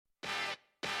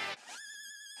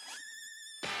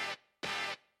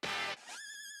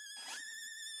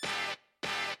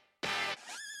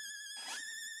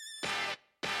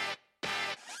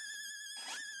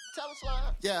Tell us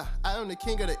slime. Yeah, I am the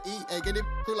king of the E. Hey, get it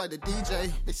through like the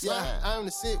DJ. Yeah, I am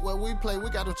the sit where we play. We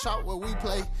got to chop where we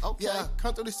play. Okay. Yeah,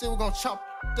 come through the city, we gon' chop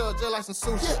just like some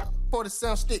sushi. Yeah. Pour the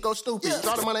sound stick, go stupid. Yeah.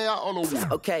 Draw the money out on the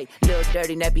wall. Okay, Lil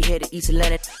Dirty, nappy headed East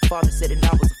Atlantic. Father said it I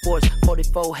was a force.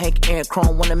 44, Hank, Aaron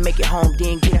Chrome. Wanna make it home,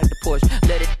 then get out the Porsche.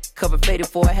 Let it cover faded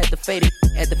for. I had to fade it.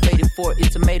 At the faded for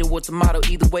it's tomato or tomato.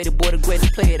 Either way, the boy the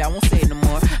greatest play it. I won't say it no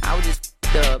more. I was just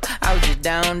up. I was just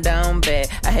down bad.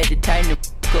 I had to tighten the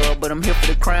up, but I'm here for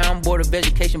the crown. Board of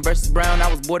Education versus Brown.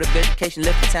 I was board of education,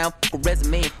 left the town.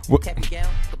 Resume. Cap and gown.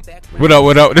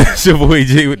 What up? That's your boy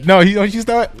G. No, don't you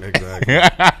start? Exactly.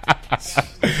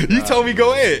 You told me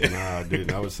go ahead. Nah, I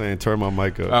didn't. I was saying turn my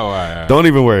mic up. Oh, all right. Don't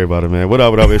even worry about it, man. What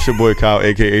up? It's your boy Kyle,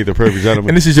 a.k.a. The Perfect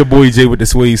Gentleman. And this is your boy Jay with the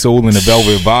Suede Soul and the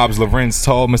Velvet Vibes. Lorenz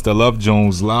Tall, Mr. Love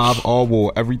Jones, Live, All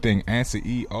War, Everything, Answer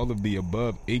E, all of the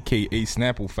above, a.k.a.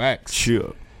 Snapple Facts.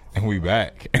 Sure. And we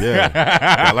back. Yeah.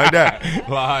 I like that.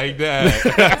 Like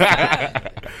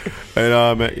that.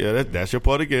 And, yeah, that's your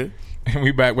part again. And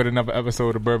we back with another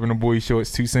episode of Bourbon and Boy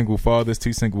Shorts. Two single fathers,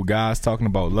 two single guys talking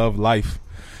about love, life,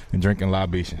 and drinking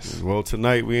libations. Well,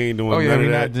 tonight we ain't doing none we of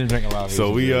not that. drinking libations.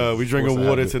 So we drinking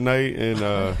water tonight, and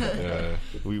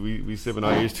we sipping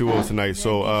our H2O tonight.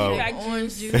 So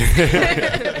orange juice.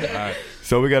 Right.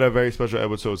 So we got a very special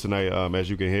episode tonight. As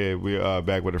you can hear, we are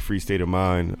back with a Free State of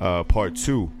Mind, part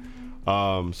 2.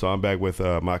 So I'm back with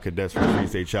my cadets from Free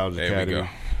State Challenge Academy.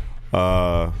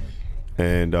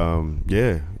 And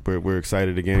yeah, we're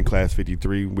excited again. Class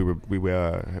 53. We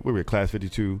were class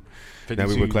 52. Now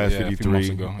we were class 53.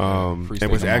 And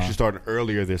was actually starting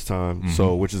earlier this time,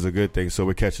 so which is a good thing. So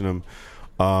we're catching them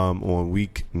on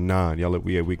week 9. Y'all,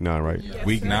 we had week 9, right? Yes.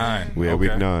 Week 9. We had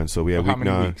week 9. So we had week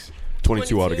 9. Weeks?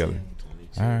 22 altogether.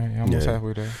 All right, almost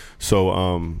halfway there. So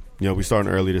we're starting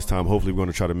early this time. Hopefully, we're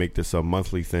going to try to make this a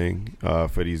monthly thing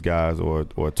for these guys, or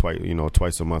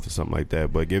twice a month or something like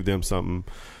that. But give them something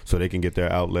so they can get their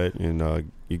outlet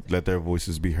and let their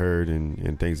voices be heard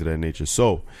and things of that nature.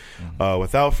 So,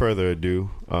 without further ado,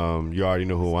 you already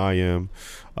know who I am.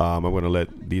 I'm going to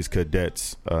let these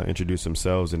cadets introduce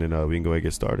themselves, and then we can go ahead and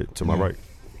get started. To my right.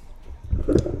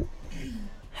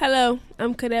 Hello,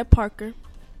 I'm Cadet Parker.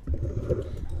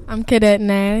 I'm Cadet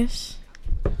Nash.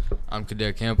 I'm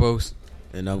Cadet Campos.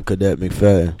 And I'm Cadet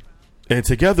McFadden. And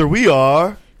together we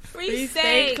are... Free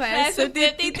State, class of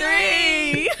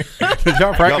 53. Did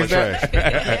y'all practice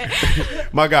that?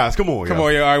 My guys, come on, Come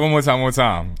on, yo. All right, one more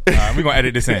time. We're going to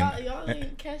edit this in. Y'all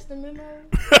didn't catch the memo?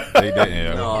 They didn't,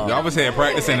 yo. No. Y'all was here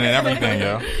practicing and everything,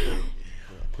 yo.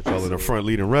 Put y'all in the front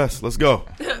leading rest. Let's go.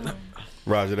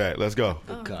 Roger that. Let's go.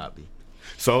 Copy.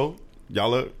 So,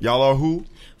 y'all are who?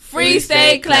 Free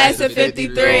State, class of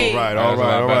 53. All right.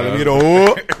 Let me get a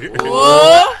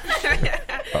Whoa.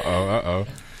 Uh-oh.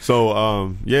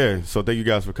 So, so thank you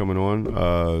guys for coming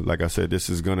on. Like I said, this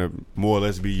is going to more or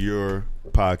less be your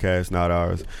podcast, not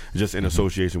ours, just in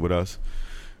association with us.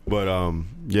 But,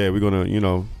 we're going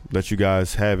to, let you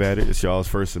guys have at it. It's y'all's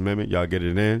First Amendment. Y'all get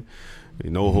it in.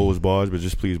 No holds barred, but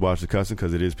just please watch the cussing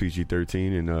because it is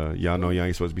PG-13, and y'all know y'all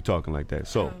ain't supposed to be talking like that.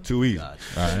 So, too easy. All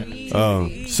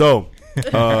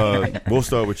right. We'll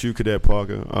start with you, Cadet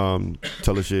Parker.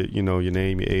 Tell us your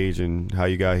name, your age, and how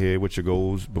you got here. What's your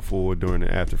goals before, during,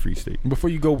 and after Free State? Before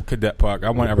you go, Cadet Parker,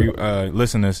 I want every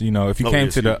listeners, if you came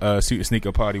to the Suit and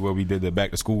Sneaker party where we did the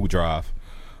back to school drive,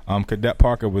 Cadet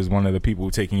Parker was one of the people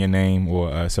taking your name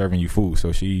or serving you food.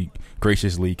 So she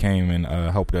graciously came and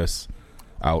helped us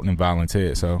out and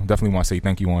volunteered. So definitely want to say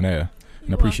thank you on air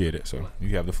and appreciate it. So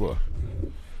you have the floor.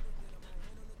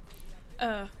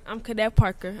 I'm Cadet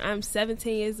Parker. I'm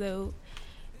 17 years old.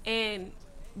 And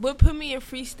what put me in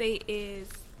Free State is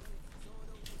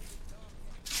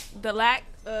the lack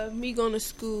of me going to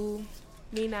school,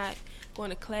 me not going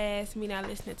to class, me not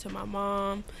listening to my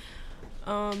mom.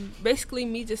 Basically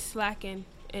me just slacking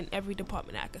in every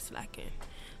department I could slack in.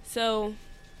 So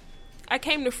I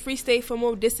came to Free State for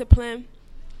more discipline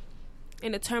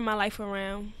and to turn my life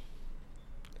around.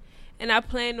 And I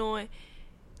plan on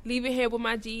leaving here with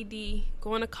my GED,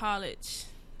 going to college,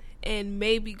 and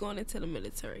maybe going into the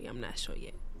military. I'm not sure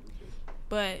yet.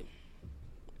 But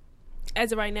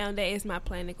as of right now, that is my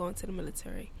plan, to go into the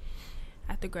military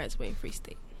after graduating Free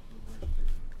State.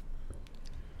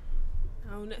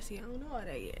 I don't know all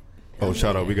that yet. Oh,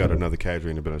 shout out. We got another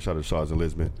cadre in the building. Shout out to Sergeant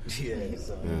Lisbon. Yeah. You know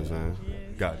what I'm saying?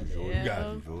 Yes. Got you, Jordan.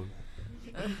 Got you,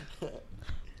 Jordan.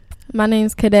 My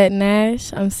name's Cadet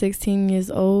Nash. I'm 16 years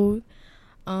old.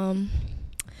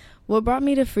 What brought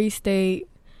me to Free State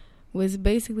was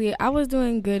basically I was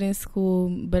doing good in school,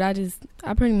 but I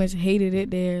pretty much hated it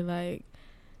there.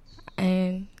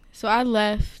 And so I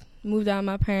left, moved out of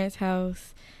my parents'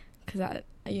 house because I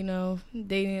You know,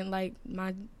 they didn't like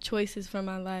my choices for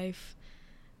my life.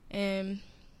 And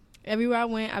everywhere I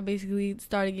went, I basically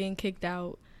started getting kicked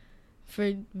out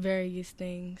for various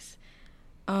things.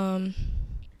 But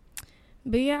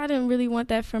yeah, I didn't really want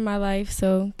that for my life,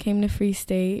 so came to Free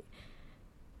State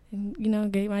and, you know,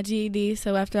 get my GED.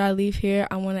 So after I leave here,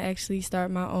 I want to actually start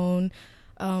my own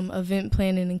event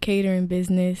planning and catering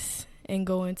business and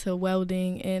go into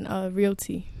welding and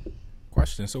realty.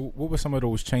 Question. So what were some of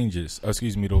those changes, those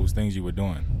things you were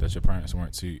doing that your parents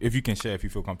weren't too, if you can share, if you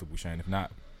feel comfortable sharing. If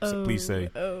not, please say you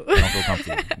don't feel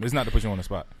comfortable. It's not to put you on the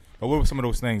spot. But what were some of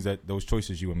those things, those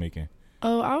choices you were making?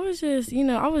 Oh, I was just,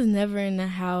 I was never in the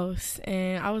house,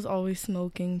 and I was always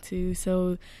smoking too.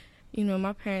 So,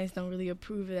 my parents don't really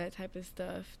approve of that type of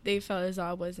stuff. They felt as though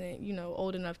I wasn't,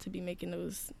 old enough to be making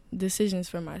those decisions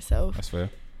for myself. That's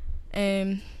fair.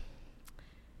 And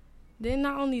then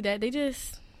not only that, they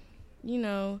just,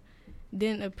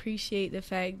 didn't appreciate the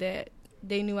fact that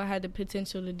they knew I had the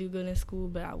potential to do good in school,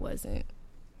 but I wasn't.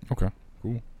 Okay,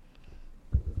 cool.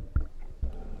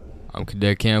 I'm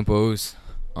Cadet Campos.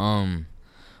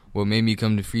 What made me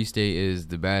come to Free State is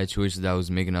the bad choices I was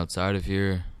making outside of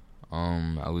here.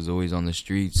 I was always on the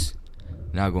streets,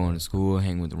 not going to school,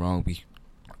 hanging with the wrong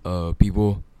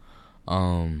people,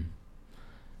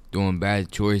 doing bad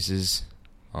choices.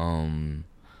 When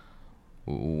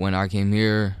I came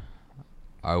here,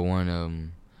 I want to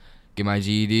get my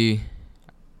GED.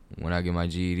 When I get my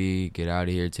GED, get out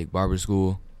of here, take barber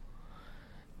school,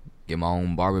 get my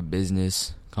own barber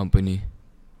business company,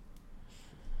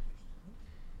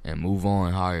 and move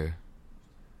on higher.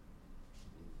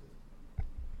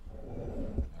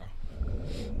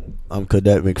 I'm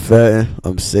Cadet McFadden.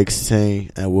 I'm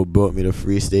 16, and what brought me to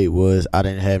Free State was I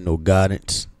didn't have no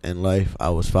guidance in life. I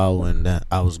was following that.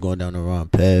 I was going down the wrong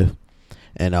path,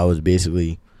 and I was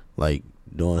basically like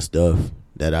doing stuff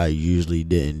that I usually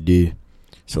didn't do.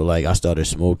 So like I started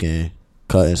smoking,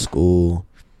 cutting school,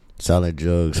 selling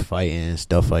drugs, fighting,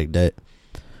 stuff like that.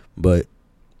 But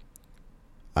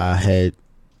I had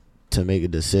to make a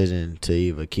decision to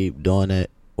either keep doing that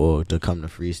or to come to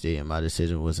Free State, and my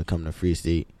decision was to come to Free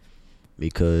State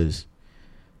because,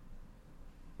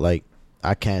 like,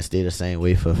 I can't stay the same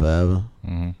way for forever.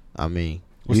 Mm-hmm. I mean,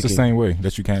 what's the same way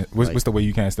that you can't? What's the way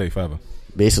you can't stay forever?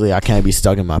 Basically, I can't be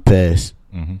stuck in my past.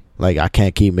 Mm-hmm. Like, I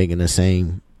can't keep making the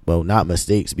same, well, not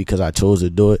mistakes because I chose to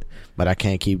do it, but I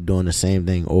can't keep doing the same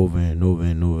thing over and over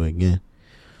and over again.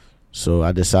 So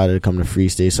I decided to come to Free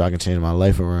State so I can change my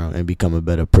life around and become a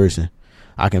better person.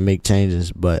 I can make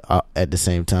changes, but at the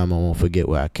same time, I won't forget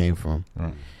where I came from.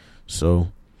 Right.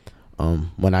 So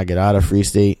when I get out of Free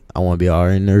State, I want to be an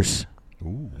RN nurse.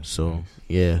 Ooh, so, nice.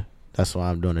 Yeah, that's why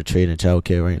I'm doing a trade in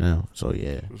childcare right now. So,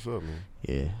 yeah. What's up, man?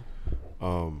 Yeah.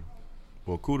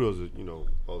 Well, kudos,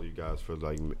 all of you guys for,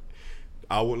 like,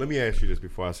 let me ask you this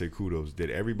before I say kudos. Did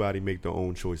everybody make their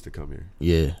own choice to come here?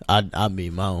 Yeah, I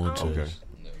made my own choice.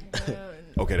 Okay.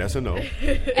 Okay, that's a no.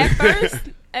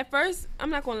 At first, I'm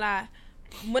not gonna lie.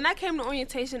 When I came to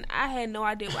orientation, I had no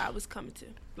idea where I was coming to.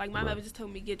 Like my mother just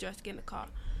told me get dressed, get in the car.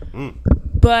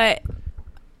 But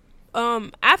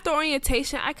after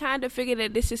orientation, I kind of figured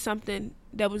that this is something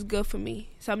that was good for me,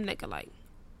 something that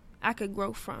I could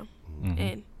grow from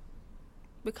and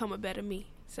become a better me.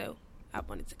 So I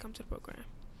wanted to come to the program.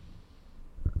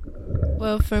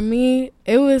 Well, for me,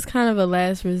 it was kind of a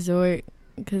last resort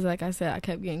because, like I said, I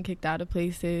kept getting kicked out of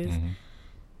places.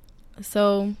 Mm-hmm.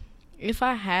 So if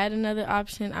I had another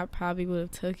option, I probably would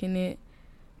have taken it.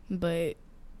 But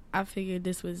I figured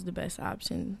this was the best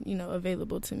option,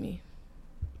 available to me.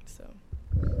 So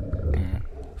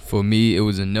for me, it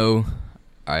was a no.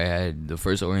 I had the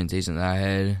first orientation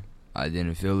that I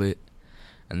didn't feel it.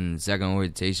 And the second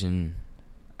orientation,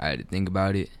 I had to think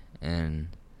about it. And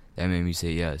that made me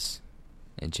say yes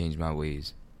and change my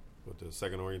ways. What, the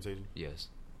second orientation? Yes.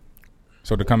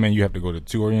 So to come in, you have to go to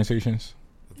 2 orientations?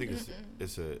 I think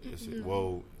it's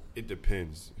well, it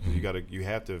depends. You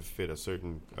have to fit a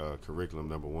certain curriculum,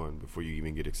 number one, before you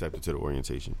even get accepted to the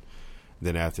orientation.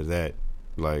 Then after that,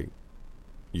 like,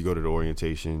 you go to the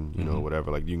orientation,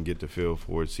 whatever, like, you can get the feel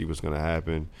for it, see what's going to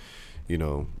happen.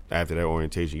 After that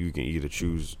orientation, you can either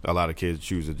choose. A lot of kids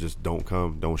choose to just don't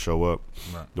come, don't show up.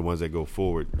 Right. The ones that go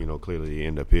forward, clearly they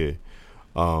end up here.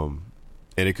 And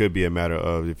it could be a matter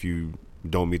of if you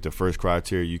don't meet the first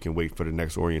criteria, you can wait for the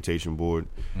next orientation board.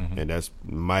 Mm-hmm. And that's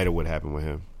might have what happened with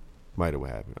him. Might have what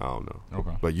happened. I don't know.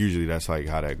 Okay. But usually that's like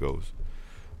how that goes.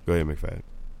 Go ahead, McFadden.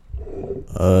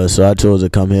 So I chose to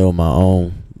come here on my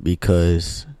own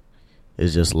because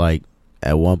it's just like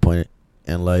at one point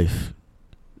in life,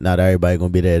 not everybody gonna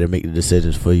be there to make the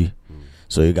decisions for you.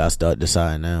 So you gotta start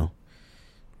deciding now,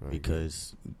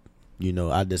 because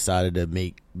I decided to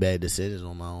make bad decisions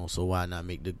on my own. So why not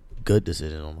make the good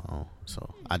decisions on my own?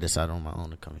 So I decided on my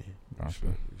own to come here. Gotcha.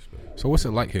 So what's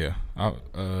it like here,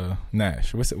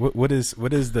 Nash? What is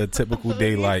the typical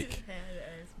day like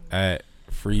at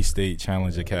Free State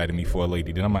Challenge Academy for a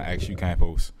lady? Then I'm gonna ask you,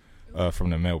 Campos, from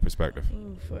the male perspective.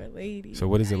 Ooh, for a lady. So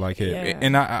what is it like here? Yeah.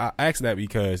 And I asked that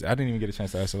because I didn't even get a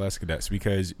chance to ask the last cadets,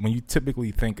 because when you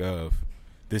typically think of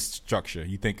this structure,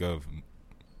 you think of,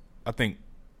 I think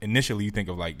initially you think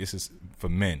of like this is for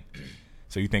men.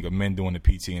 So you think of men doing the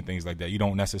PT and things like that. You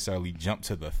don't necessarily jump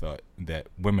to the thought that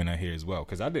women are here as well.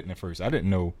 Because I didn't at first. I didn't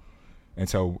know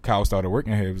until Kyle started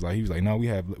working here. He was like, no, we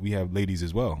have ladies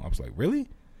as well. I was like, really?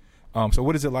 So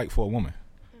what is it like for a woman?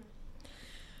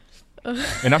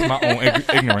 And that's my own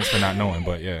ignorance for not knowing.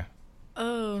 But yeah.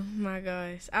 Oh my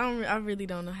gosh, I really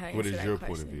don't know how to answer that question. What is your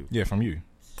point of view? Yeah, from you.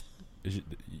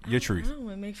 Your truth. I don't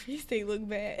want to make Free State look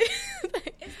bad.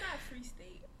 It's not Free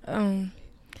State.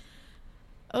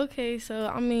 Okay,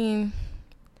 so I mean,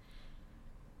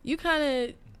 you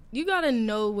gotta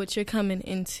know what you're coming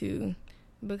into,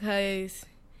 because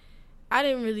I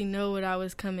didn't really know what I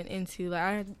was coming into.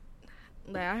 Like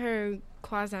I heard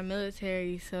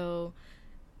quasi-military, so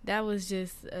that was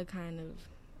just a kind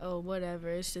of whatever.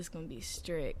 It's just gonna be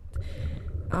strict.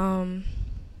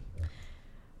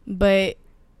 But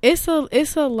it's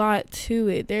a lot to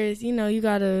it. There's you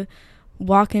gotta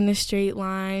walk in a straight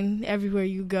line everywhere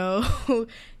you go.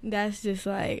 That's just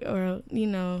like, or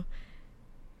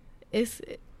it's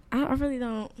I really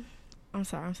don't. I'm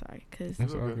sorry because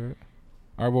That's all good.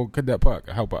 All right, well, Cadet Park,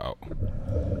 help her out.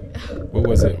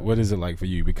 What is it like for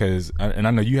you? Because I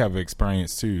know you have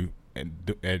experience too at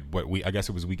I guess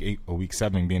it was week 8 or week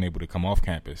 7, being able to come off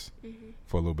campus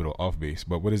for a little bit of off base.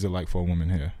 But what is it like for a woman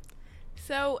here?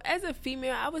 So as a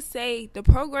female, I would say the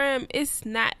program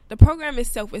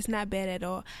itself is not bad at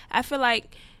all. I feel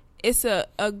like it's a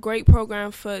great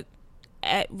program for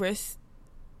at-risk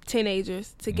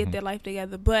teenagers to get their life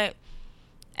together. But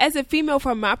as a female,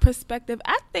 from my perspective,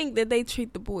 I think that they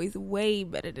treat the boys way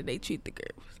better than they treat the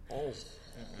girls.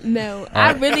 No,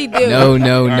 I really do.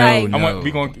 No.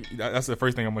 That's the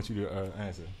first thing I want you to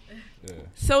answer. Yeah.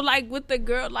 So like with the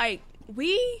girl, like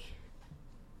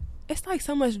it's like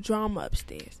so much drama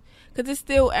upstairs, because it's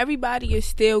still, everybody is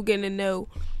still getting to know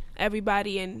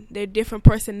everybody and their different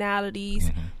personalities,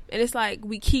 and it's like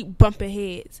we keep bumping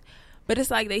heads, but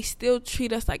it's like they still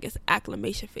treat us like it's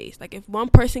acclimation phase. Like if one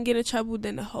person get in trouble,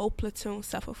 then the whole platoon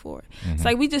suffer for it. It's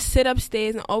like we just sit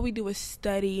upstairs and all we do is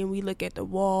study, and we look at the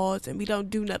walls and we don't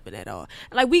do nothing at all.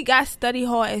 Like we got study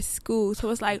hall at school, so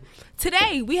it's like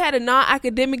today we had a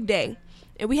non-academic day.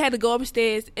 And we had to go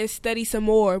upstairs and study some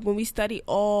more when we study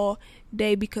all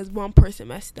day because one person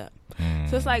messed up.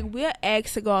 So it's like we're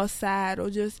asked to go outside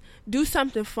or just do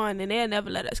something fun, and they'll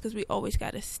never let us because we always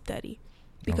got to study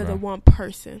because of one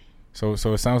person. So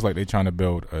it sounds like they're trying to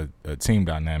build a team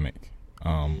dynamic,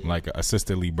 like a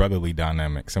sisterly, brotherly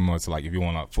dynamic, similar to like if you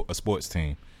want a sports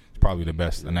team. It's probably the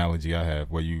best analogy I have,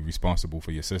 where you're responsible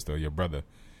for your sister or your brother,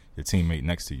 your teammate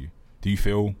next to you. Do you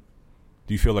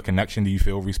feel a connection? Do you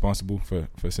feel responsible for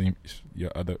seeing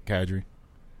your other cadre?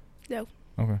 No.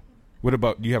 Okay. What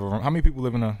about, do you have a room? How many people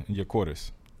live in your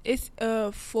quarters? It's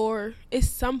 4. It's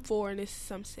some 4 and it's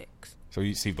some 6. So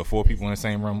you see the 4 people in the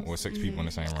same room or 6 people in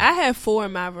the same room? I have 4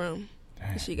 in my room.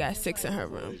 Damn. She got 6 in her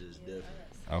room.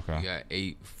 Okay. You got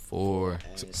 8, 4,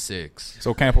 6.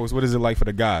 So Campos, what is it like for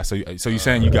the guys? So you're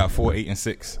saying you got 4, 8, and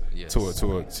 6 yes.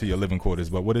 to your living quarters,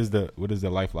 but what is the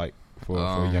life like for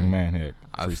a young man here?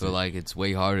 I feel like it's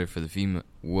way harder for the female.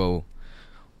 Well,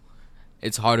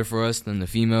 it's harder for us than the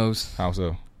females. How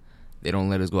so? They don't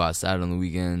let us go outside on the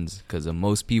weekends because of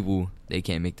most people, they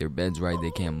can't make their beds right.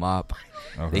 They can't mop.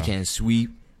 Okay. They can't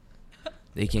sweep.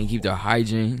 They can't keep their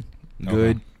hygiene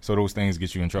good. Okay. So those things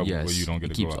get you in trouble, yes, where you don't get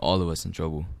it to go keeps out. all of us in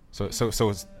trouble. So it's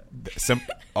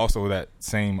also that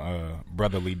same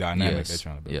brotherly dynamic yes. they're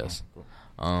trying to build. Yes.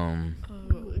 On.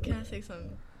 Cool. Can I say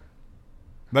something?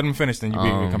 Let them finish, then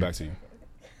we'll come back to you.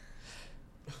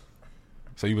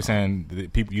 So you were saying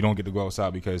that people, you don't get to go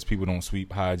outside because people don't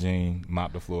sweep, hygiene,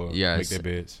 mop the floor, yes. make their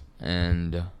beds.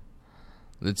 And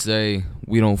let's say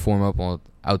we don't form up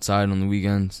outside on the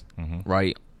weekends,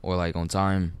 right? Or like on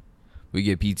time. We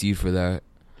get PT for that.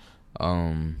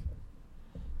 Okay.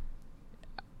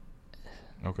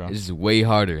 It's just way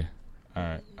harder. All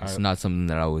right. It's not something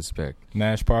that I would expect.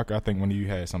 Nash Parker, I think one of you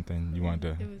had something you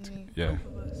wanted to. It was me. Yeah.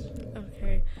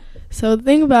 Okay. So the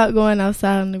thing about going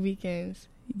outside on the weekends,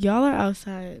 Y'all are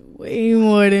outside way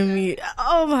more than me.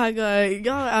 Oh my God.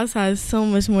 Y'all are outside so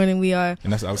much more than we are.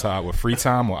 And that's outside with free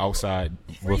time or outside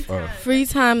with free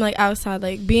time, like outside,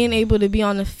 like being able to be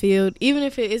on the field, even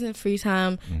if it isn't free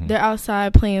time, they're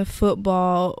outside playing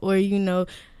football or, you know,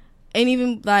 and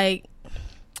even like,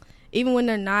 even when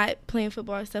they're not playing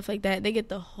football and stuff like that, they get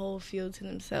the whole field to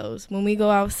themselves. When we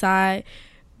go outside,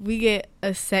 we get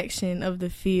a section of the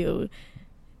field.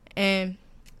 And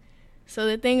so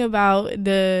the thing about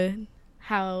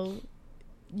how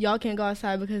y'all can't go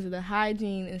outside because of the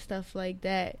hygiene and stuff like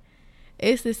that,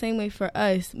 it's the same way for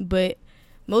us. But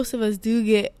most of us do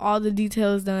get all the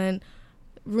details done,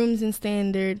 rooms in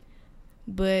standard,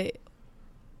 but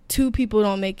 2 people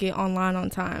don't make it online on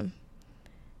time.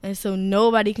 And so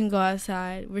nobody can go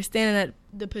outside. We're standing at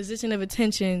the position of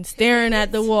attention, staring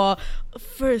at the wall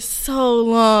for so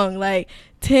long, like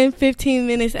 10, 15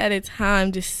 minutes at a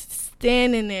time, just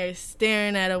standing there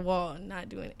staring at a wall, not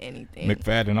doing anything.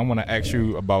 McFadden, I want to ask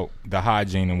you about the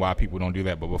hygiene and why people don't do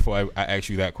that. But before I ask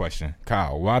you that question,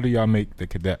 Kyle, why do y'all make the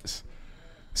cadets,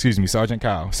 excuse me, Sergeant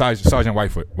Kyle, Sergeant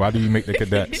Whitefoot, why do you make the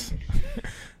cadets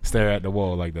stare at the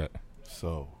wall like that?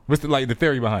 So what's the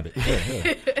theory behind it?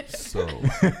 Yeah. So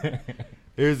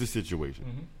here's the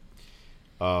situation,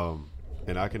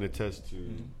 and I can attest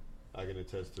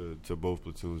to both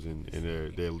platoons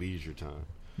in their leisure time.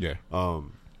 Yeah.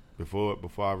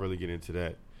 Before I really get into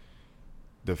that,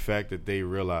 the fact that they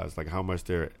realize like how much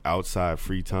their outside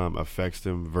free time affects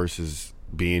them versus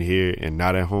being here and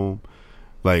not at home,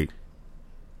 like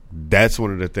that's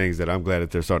one of the things that I'm glad that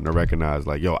they're starting to recognize.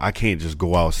 Like, yo, I can't just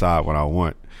go outside when I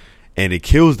want, and it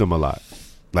kills them a lot.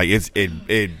 Like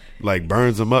it like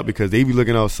burns them up because they be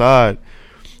looking outside.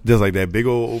 There's like that big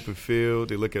old open field.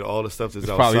 They look at all the stuff that's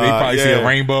outside. They probably see a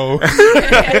rainbow.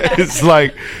 It's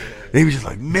like they be just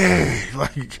like, man,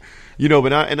 like, you know.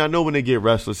 But I know when they get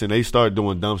restless and they start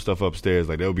doing dumb stuff upstairs,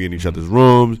 like they'll be in each other's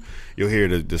rooms. You'll hear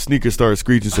the sneakers start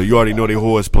screeching, so you already know they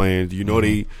horse playing. You know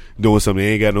they doing something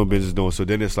they ain't got no business doing. So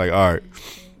then it's like, all right,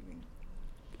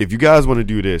 if you guys want to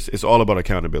do this, it's all about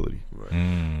accountability.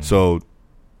 Right. So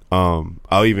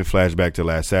I'll even flash back to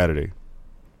last Saturday.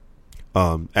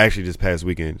 Actually this past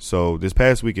weekend. So this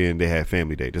past weekend they had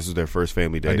family day. This was their first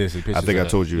family day. I think I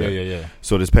told you that. Yeah.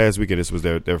 So this past weekend this was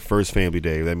their first family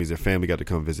day. That means their family got to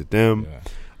come visit them.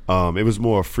 Yeah. It was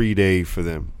more a free day for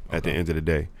them at the end of the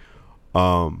day.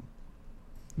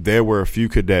 There were a few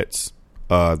cadets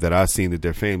that I seen that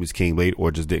their families came late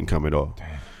or just didn't come at all.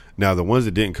 Damn. Now the ones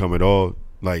that didn't come at all,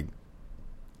 like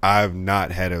I've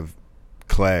not had a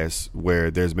class where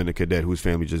there's been a cadet whose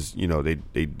family just, you know,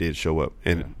 they did show up,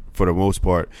 and for the most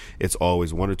part it's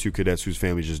always 1 or 2 cadets whose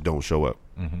families just don't show up,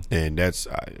 and that's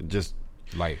just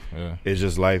life. It's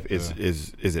just life. Is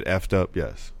it effed up?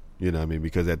 Yes. You know what I mean?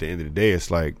 Because at the end of the day it's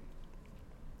like,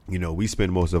 you know, we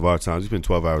spend most of our time, we spend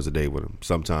 12 hours a day with them,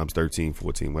 sometimes 13,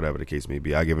 14, whatever the case may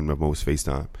be. I give them the most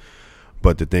FaceTime.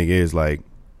 But the thing is, like,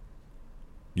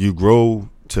 you grow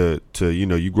to you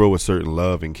know, you grow a certain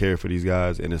love and care for these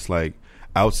guys, and it's like,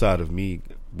 outside of me,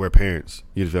 we're parents.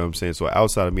 You know what I'm saying? So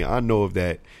outside of me, I know of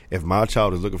that if my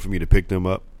child is looking for me to pick them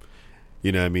up,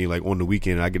 you know what I mean, like on the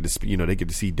weekend, I get to, you know, they get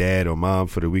to see dad or mom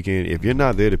for the weekend. If you're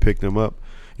not there to pick them up,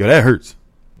 yo, that hurts.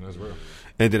 That's real.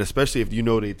 And then especially if you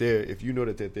know that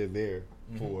they're there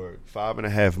for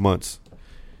 5.5 months,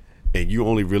 and you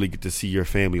only really get to see your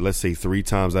family, let's say 3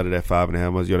 times out of that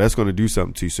 5.5 months, yo, that's going to do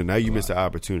something to you. So now you miss the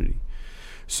opportunity.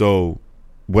 So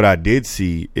what I did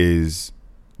see is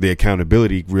the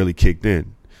accountability really kicked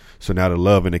in. So now the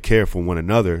love and the care for one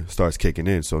another starts kicking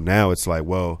in. So now it's like,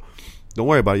 well, don't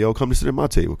worry about it, yo, come to sit at my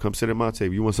table. Come sit at my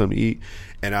table. You want something to eat?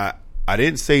 And I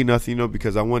didn't say nothing, you know,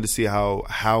 because I wanted to see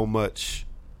how much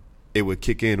it would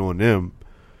kick in on them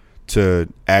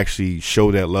to actually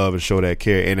show that love and show that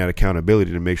care and that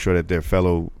accountability to make sure that their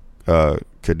fellow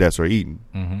cadets are eating.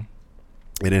 And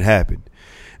it happened.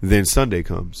 Then Sunday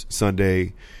comes.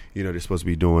 Sunday, you know, they're supposed to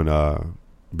be doing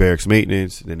barracks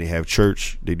maintenance. Then they have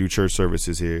church. They do church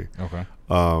services here. Okay.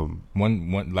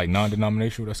 One like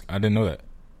non-denominational. I didn't know that.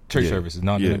 Church services,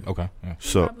 non-denominational. Okay. Yeah.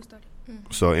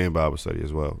 So and Bible study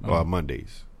as well.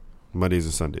 Mondays and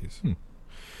Sundays.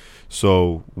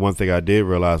 So one thing I did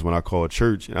realize when I called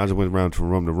church, and I just went around from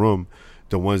room to room,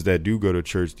 the ones that do go to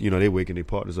church, you know, they waking their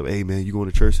partners up. Hey man, you going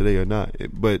to church today or not?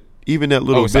 But even that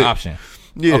little it's bit, an option.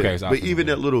 Yeah. Okay, it's but option. even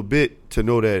that little bit to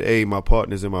know that, hey, my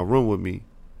partner's in my room with me,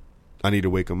 I need to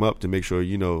wake him up to make sure,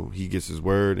 you know, he gets his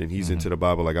word and he's into the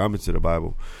Bible like I'm into the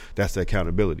Bible. That's the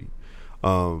accountability.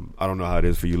 I don't know how it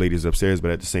is for you ladies upstairs, but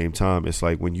at the same time, it's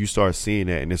like when you start seeing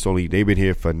that, and they've been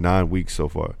here for 9 weeks so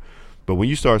far, but when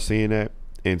you start seeing that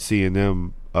and seeing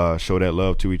them show that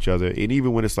love to each other. And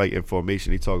even when it's like in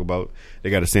formation, they talk about they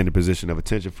got to stand in position of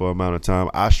attention for an amount of time.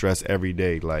 I stress every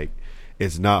day, like,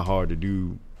 it's not hard to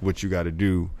do what you got to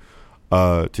do,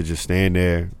 to just stand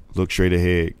there, look straight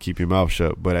ahead, keep your mouth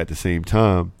shut. But at the same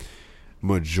time,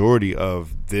 majority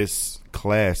of this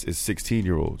class is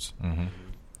 16-year-olds. Mm-hmm.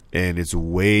 And it's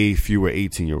way fewer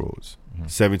 18-year-olds.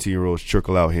 17-year-olds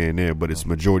trickle out here and there, but it's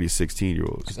majority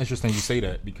 16-year-olds. It's interesting you say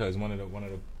that, because one of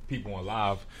the people on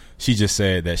live, she just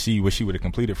said that she wish she would have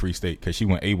completed Free State because she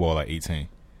went AWOL at 18.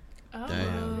 Oh.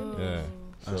 Damn. Yeah.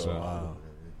 That's wild.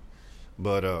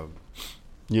 But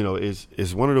you know,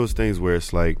 it's one of those things where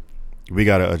it's like we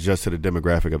got to adjust to the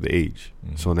demographic of the age.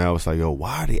 Mm-hmm. So now it's like, yo,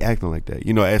 why are they acting like that?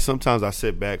 You know, and sometimes I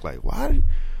sit back like, why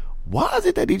is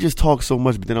it that they just talk so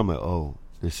much? But then I'm like, oh,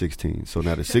 they're 16. So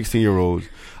now the 16-year-olds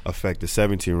affect the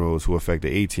 17-year-olds who affect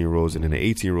the 18-year-olds, and then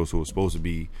the 18-year-olds who are supposed to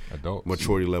be Adults.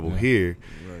 maturity level Yeah. here.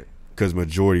 Right. Because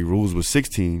majority rules with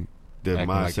 16, the Acting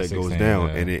like mindset the goes 16,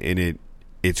 down, yeah.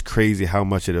 it's crazy how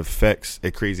much it affects.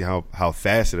 It's crazy how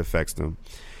fast it affects them,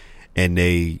 and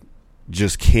they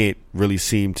just can't really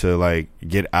seem to like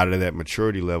get out of that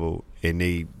maturity level, and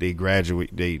they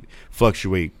graduate, they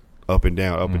fluctuate up and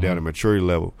down the maturity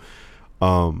level,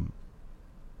 and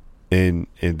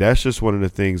that's just one of the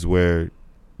things where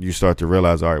you start to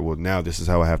realize, all right, well, now this is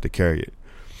how I have to carry it.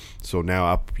 So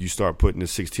now you start putting the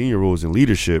 16-year-olds in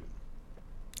leadership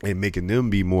and making them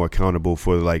be more accountable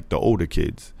for like the older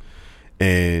kids.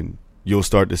 And you'll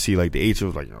start to see like the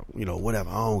 8-year-olds like, you know, whatever,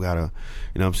 I don't gotta,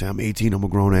 you know what I'm saying, I'm 18, I'm a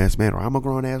grown-ass man, or I'm a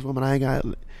grown-ass woman, I ain't got,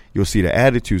 you'll see the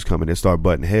attitudes coming and start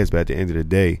butting heads. But at the end of the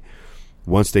day,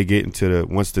 once they get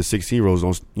once the 16-year-olds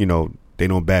don't, you know, they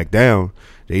don't back down,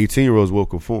 the 18-year-olds will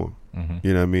conform. Mm-hmm.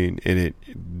 You know what I mean? And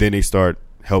then they start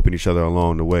helping each other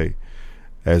along the way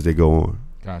as they go on.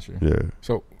 Gotcha. Yeah.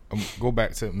 So go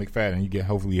back to McFadden.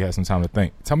 Hopefully you have some time to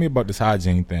think. Tell me about this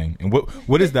hygiene thing, and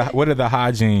what are the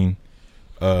hygiene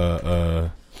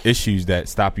issues that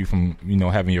stop you from, you know,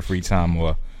 having your free time,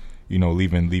 or, you know,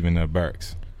 leaving the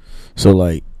barracks? So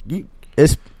like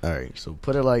it's all right. So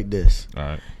put it like this. All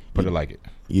right, put it like it.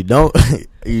 You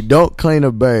don't clean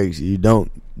the barracks. You don't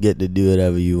get to do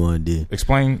whatever you want to do.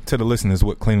 Explain to the listeners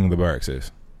what cleaning the barracks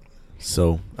is.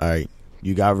 So all right,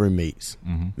 you got roommates.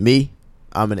 Mm-hmm. Me,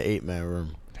 I'm in an 8-man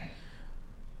room.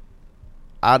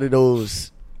 Out of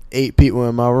those 8 people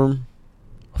in my room,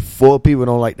 4 people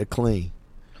don't like to clean.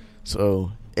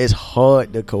 So it's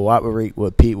hard to cooperate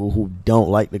with people who don't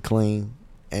like to clean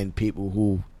and people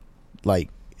who like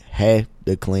have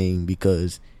to clean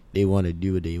because they want to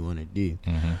do what they want to do.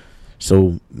 Mm-hmm.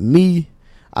 So me,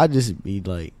 I just be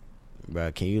like,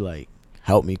 bro, can you like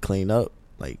help me clean up?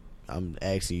 Like, I'm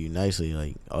asking you nicely.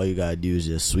 Like, all you gotta do is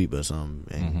just sweep or something,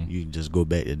 and you can just go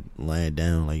back to laying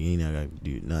down. Like, you ain't gotta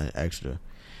do nothing extra.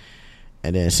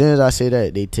 And then as soon as I say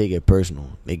that, they take it personal.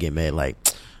 They get mad. Like,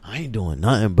 I ain't doing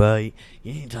nothing, bro. You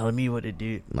ain't telling me what to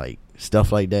do. Like,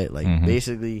 stuff like that. Like,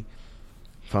 basically,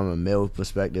 from a male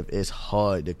perspective, it's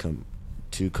hard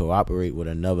to cooperate with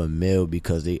another male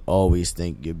because they always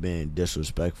think you're being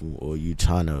disrespectful or you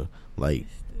trying to like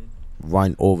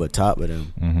run over top of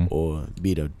them or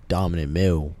be the dominant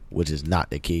male, which is not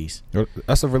the case.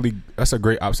 That's a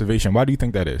great observation. Why do you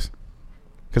think that is?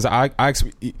 Because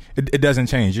it doesn't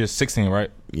change. You're 16,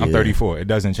 right? Yeah. I'm 34. It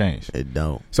doesn't change. It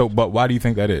don't. So, but why do you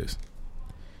think that is?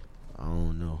 I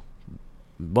don't know.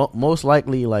 But most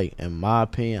likely, like in my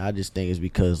opinion, I just think it's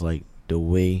because like the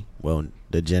way, well,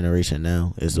 the generation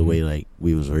now is the way like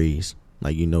we was raised.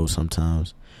 Like, you know,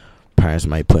 sometimes parents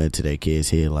might put into their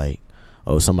kids' head like,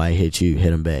 oh, somebody hit you,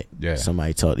 hit them back. Yeah.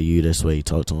 Somebody talk to you this way,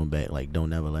 talk to them back. Like,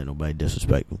 don't ever let nobody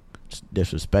disrespect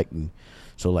you.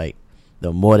 So like,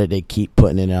 the more that they keep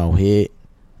putting it in our head,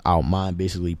 our mind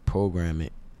basically program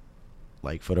it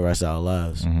like for the rest of our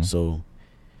lives. So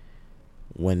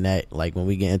when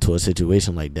we get into a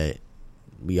situation like that,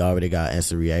 we already got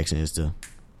instant reactions to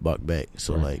buck back.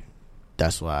 So like,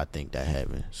 that's why I think that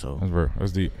happened. So that's real.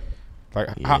 That's deep.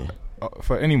 Like, how,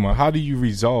 for anyone, how do you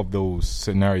resolve those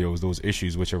scenarios, those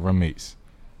issues with your roommates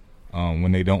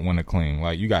when they don't want to clean?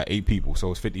 Like, you got 8 people, so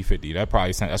it's 50-50.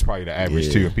 That's probably the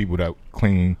average too of people that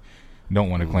clean don't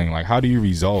want to clean. Like, how do you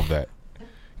resolve that?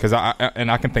 Because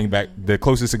I can think back, the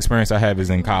closest experience I have is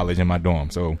in college in my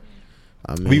dorm. So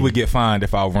we would get fined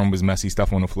if our room was messy,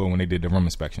 stuff on the floor when they did the room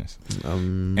inspections.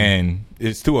 And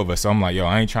it's 2 of us, so I'm like, yo,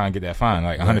 I ain't trying to get that fine.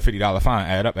 Like, $150 fine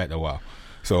add up after a while.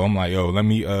 So I'm like, yo, let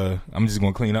me I'm just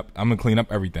gonna clean up. I'm gonna clean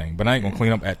up everything, but I ain't gonna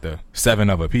clean up at the 7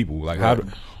 other people. Like,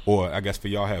 or I guess for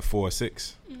y'all have 4 or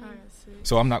 6.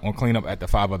 So I'm not gonna clean up at the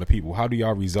 5 other people. How do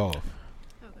y'all resolve?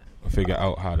 Or figure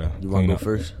out how to you clean go up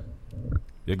first?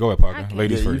 Yeah, go ahead, Parker.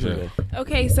 Ladies first.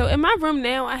 Okay, so in my room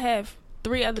now, I have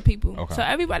 3 other people. Okay. So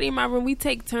everybody in my room, we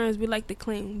take turns. We like to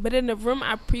clean. But in the room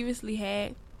I previously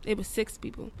had, it was 6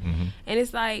 people. Mm-hmm. And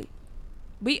it's like,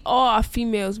 we all are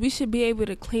females. We should be able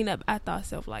to clean up after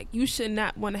ourselves. Like, you should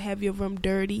not want to have your room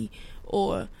dirty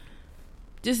or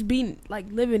just be, like,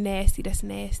 living nasty. That's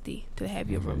nasty to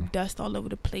have your room dust all over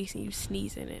the place and you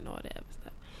sneezing and all that other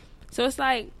stuff. So it's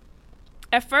like,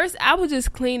 at first, I would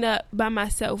just clean up by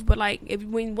myself. But, like,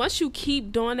 once you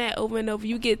keep doing that over and over,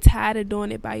 you get tired of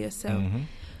doing it by yourself. Mm-hmm.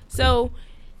 So,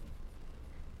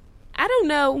 I don't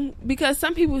know, because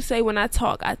some people say when I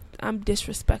talk, I'm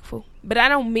disrespectful. But I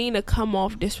don't mean to come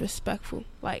off disrespectful.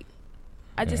 Like,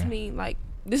 I just mean, like,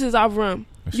 this is our room.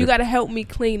 You got to help me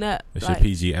clean up. It's like, your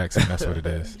PG accent. That's what it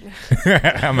is.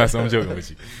 I'm joking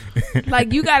with you.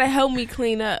 Like, you got to help me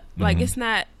clean up. Like, it's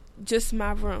not just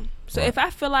my room. So, if I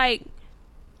feel like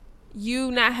you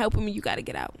not helping me, you got to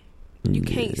get out. You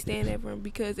can't stay in that room,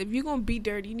 because if you're going to be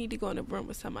dirty, you need to go in a room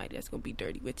with somebody that's going to be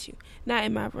dirty with you. Not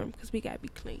in my room, because we got to be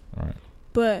clean. All right.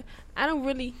 But I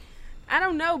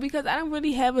don't know, because I don't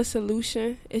really have a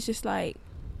solution. It's just like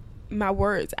my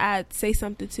words. I'd say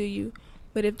something to you,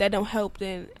 but if that don't help,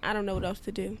 then I don't know what else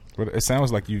to do. Well, it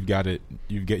sounds like you're getting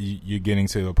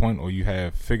to the point, or you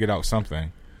have figured out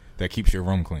something that keeps your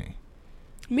room clean.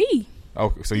 Me.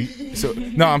 Oh, so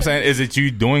no, I'm saying, is it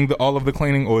you doing all of the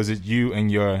cleaning, or is it you and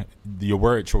your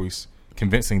word choice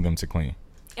convincing them to clean?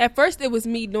 At first, it was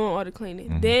me doing all the cleaning.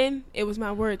 Mm-hmm. Then it was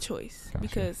my word choice, Gotcha.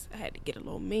 because I had to get a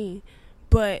little mean.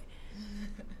 But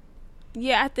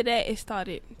yeah, after that, it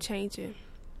started changing.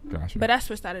 Gotcha. But that's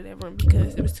what started that room,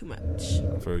 because it was too much.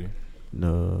 I feel you.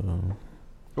 No.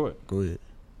 Go ahead.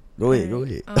 Go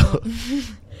ahead.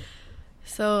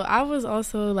 So I was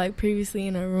also, like, previously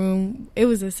in a room. It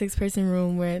was a 6-person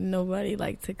room where nobody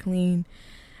liked to clean.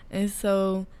 And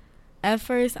so at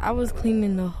first I was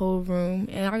cleaning the whole room,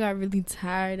 and I got really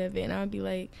tired of it. And I'd be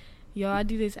like, yo, I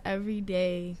do this every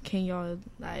day. Can y'all,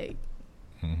 like,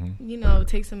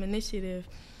 take some initiative?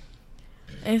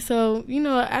 And so,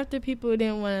 after people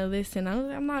didn't want to listen, I was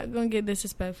like, I'm not going to get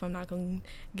disrespectful. I'm not going to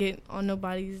get on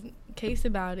nobody's case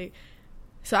about it.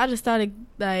 So I just started,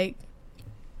 like,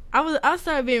 I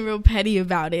started being real petty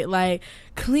about it, like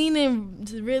cleaning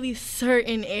really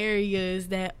certain areas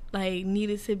that, like,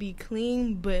 needed to be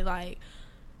clean, but, like,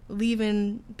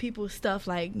 leaving people's stuff,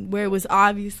 like, where it was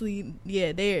obviously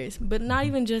theirs, but not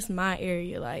even just my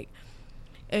area. Like,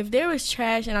 if there was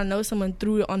trash and I know someone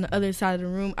threw it on the other side of the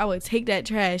room, I would take that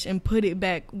trash and put it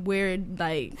back where,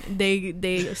 like,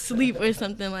 they sleep or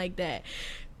something like that.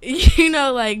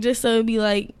 Like, just so it'd be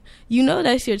like,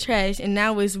 that's your trash, and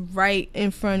now it's right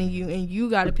in front of you, and you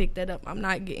got to pick that up. I'm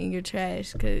not getting your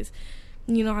trash, because,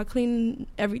 I clean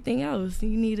everything else. You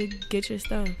need to get your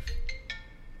stuff.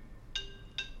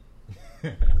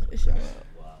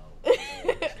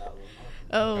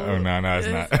 Oh, no, it's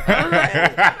not.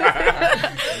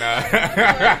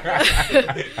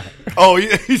 Oh,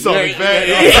 he saw me bad.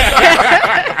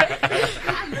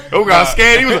 Oh, got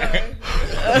scared. He was like,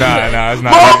 nah, it's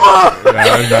not. Mama!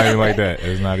 No, it's not even like that.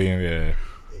 It's not even,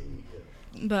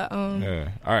 But, yeah.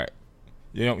 All right.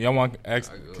 Y'all want to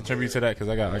contribute to that? Because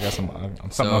I got something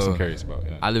else I'm curious about.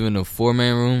 Yeah. I live in a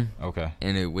 4-man room.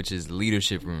 Okay. Which is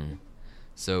leadership room.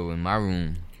 So in my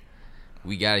room,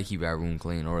 we got to keep our room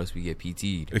clean, or else we get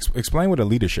PT'd. Explain what a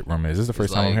leadership room is. This is the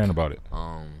first time I'm hearing about it.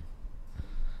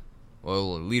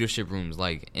 Well, leadership rooms,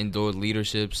 like indoor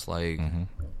leaderships, like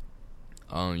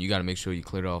you got to make sure you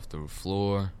clear it off the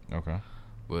floor. Okay.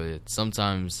 But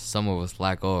sometimes some of us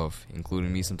slack off,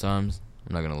 including me sometimes.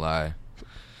 I'm not going to lie.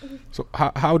 So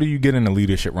how do you get in the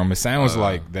leadership room? It sounds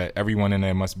like that everyone in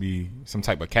there must be some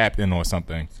type of captain or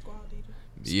something.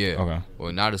 Yeah. Okay.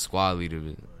 Well, not a squad leader,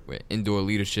 but indoor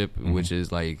leadership, which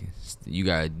is like you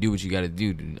gotta do what you gotta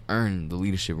do to earn the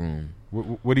leadership room.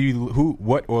 Who are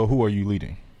you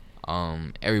leading?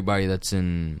 Everybody that's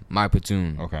in my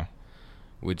platoon. Okay.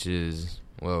 Which is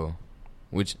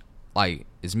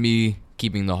me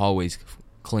keeping the hallways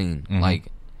clean.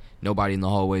 Like nobody in the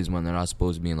hallways when they're not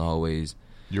supposed to be in the hallways.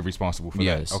 You're responsible for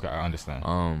that. Okay, I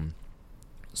understand.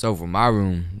 So for my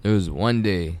room, there was one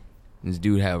day this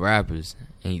dude had wrappers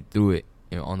and he threw it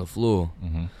on the floor.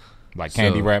 Like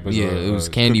candy wrappers? Yeah, it was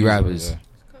candy wrappers.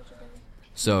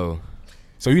 So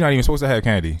you're not even supposed to have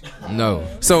candy? No.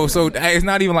 So it's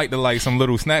not even like some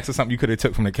little snacks or something you could have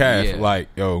took from the caf. Yeah. Like,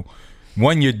 yo,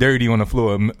 one, you're dirty on the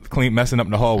floor, messing up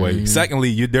the hallway. Secondly,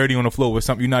 you're dirty on the floor with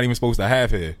something you're not even supposed to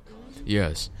have here.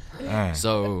 Yes.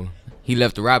 So he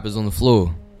left the wrappers on the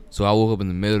floor. So I woke up in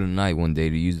the middle of the night one day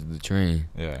to use the train.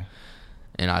 Yeah.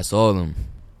 And I saw them.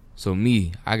 So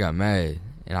I got mad,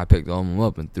 and I picked all of them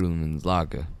up and threw them in his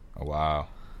locker. Oh, wow.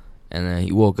 And then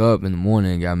he woke up in the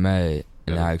morning and got mad,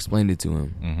 And I explained it to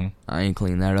him. Mm-hmm. I ain't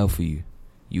clean that up for you.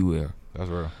 You will. That's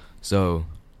real. So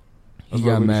That's he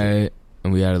got real mad,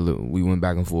 and we went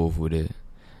back and forth with it.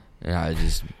 And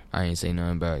I ain't say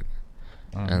nothing back.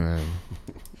 And then,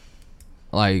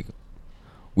 like,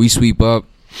 we sweep up,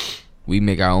 we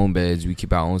make our own beds, we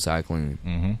keep our own side clean.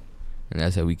 Mm-hmm. And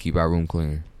that's how we keep our room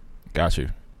clean. Got you.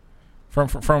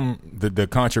 From the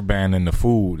contraband and the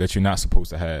food that you're not supposed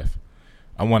to have,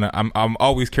 I'm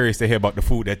always curious to hear about the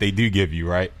food that they do give you,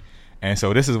 right? And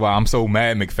so this is why I'm so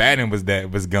mad McFadden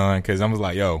was gone, because I was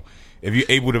like, yo, if you're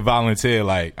able to volunteer,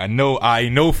 like I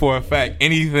know for a fact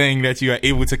anything that you are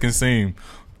able to consume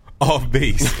off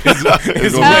base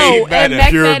is way better. And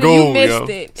Pure McFadden, gold, you missed yo.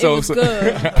 it. So- It was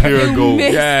good. Pure You gold.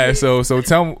 missed Yeah, it. so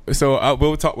tell me. So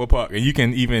we'll talk with Park, and you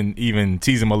can even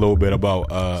tease him a little bit about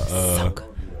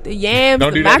The yams,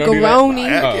 Don't the do that, don't do that. macaroni,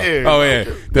 Yeah. oh yeah,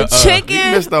 the chicken.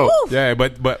 You missed out. Woo. yeah.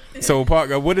 But so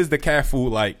Parker, what is the cat food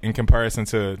like in comparison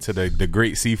to the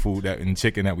great seafood and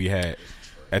chicken that we had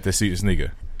at the Suit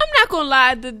Sneaker? I'm not gonna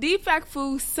lie, the defect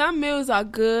food, some meals are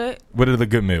good. What are the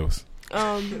good meals?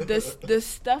 The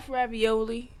stuffed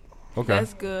ravioli, Okay,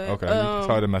 that's good. Okay, it's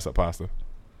hard to mess up pasta.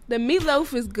 The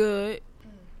meatloaf is good.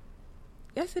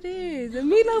 Yes, it is. The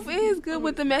meatloaf is good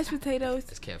with the mashed potatoes.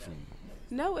 It's cat food.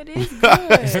 No, it is good.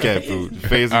 It's cat food.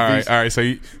 Fancy All feast.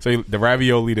 right. So the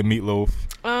ravioli, the meatloaf.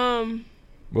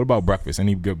 What about breakfast?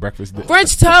 Any good breakfast?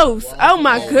 French toast. Oh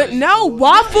my goodness. No,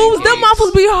 waffles. Them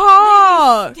waffles be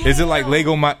hard. Is it like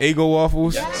Eggo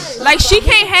waffles? Like she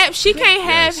can't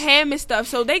have ham and stuff.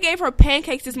 So they gave her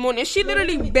pancakes this morning. And she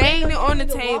literally banged it on the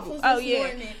table. Oh yeah,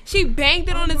 she banged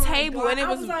it on the table and it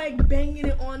was like banging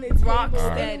it on the table. rock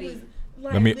steady.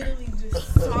 Like, Let me- literally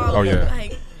just solid. Oh, yeah.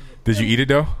 Like, Did you eat it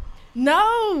though?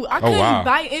 no, I couldn't wow.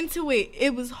 bite into it.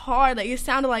 It was hard. Like it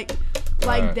sounded like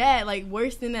Alright. that. Like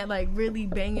worse than that. Like really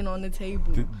banging on the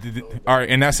table. All right.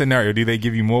 In that scenario, do they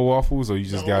give you more waffles, or you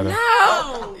just gotta?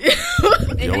 No.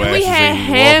 And Your then ass we is had eating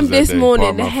ham waffles that this day. morning.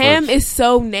 Pardon The my ham French. is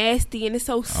so nasty and it's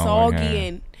so soggy ham.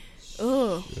 and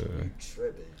ugh.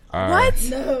 All right. What?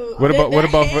 No.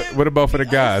 What about for the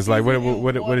guys? Like,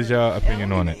 what is your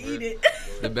opinion on it? Eat it.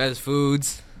 The best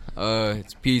foods,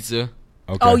 it's pizza.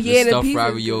 Okay. Oh yeah, the stuffed pizza.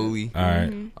 ravioli, All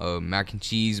right. mac and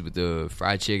cheese with the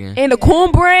fried chicken, And the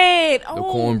cornbread.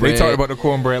 Oh. cornbread. They talked about the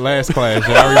cornbread last class.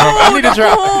 Yeah, I remember. I need to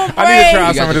try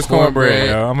You got some of the this cornbread. cornbread.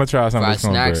 Yo. I'm gonna try some of fried this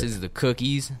cornbread. snacks is the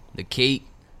cookies, the cake.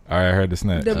 All right, I heard the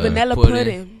snack. The vanilla pudding.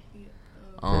 pudding.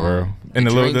 For real. And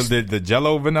the little drinks. the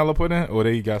Jello vanilla pudding, or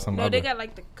they got some No, other. they got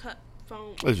like the cut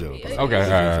foam. Let's go. Okay, all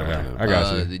right. I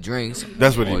got you. The drinks.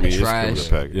 That's what he or means. trash. It's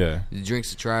cool to pack. Yeah. The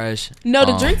drinks are trash. No,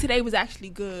 the drink today was actually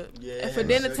good. And for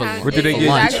dinner time, What did they it give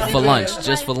was you? actually For good. lunch,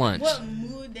 just for lunch. What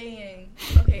mood they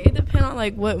in? Okay, it depends on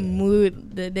like what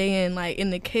mood that they in, like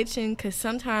in the kitchen. Cause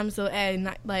sometimes they'll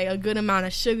add like a good amount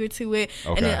of sugar to it,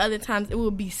 and Okay. then other times it will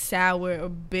be sour or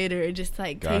bitter. It just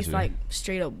like tastes Gotcha. like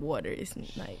straight up water. It's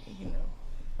like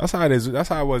That's how it is. That's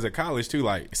how it was at college too.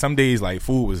 Like some days, like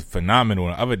food was phenomenal,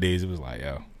 and other days it was like,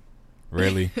 yo,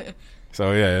 really.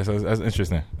 So yeah, that's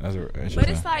interesting. That's interesting. But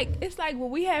it's like when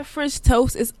we have French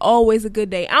toast, it's always a good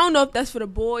day. I don't know if that's for the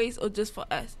boys or just for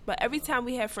us, but every time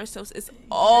we have French toast, it's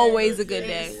always a good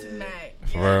day.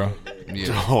 For real. It's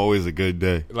always a good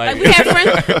day. Like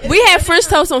we have French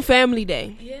toast on Family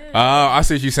Day. I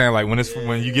see what you're saying. Like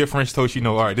when you get French toast, you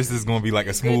know, all right, this is gonna be like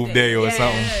a smooth day or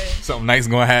something nice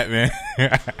gonna happen.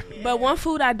 But one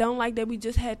food I don't like that we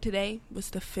just had today was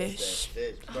the fish.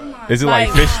 Is it like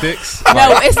fish sticks?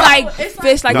 No, it's like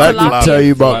fish, like Let me tilapia. tell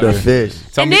you about the fish.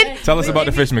 Tell us about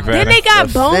the fish, McFadden. Then they got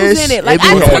The bones fish, in it. Like it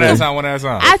be One at a I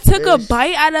time. I took a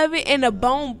bite out of it and the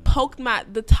bone poked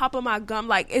the top of my gum.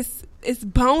 Like it's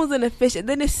bones in the fish, and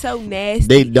then it's so nasty.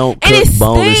 They don't And cook it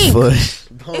boneless stinks.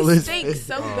 fish. It Boneless stinks fish.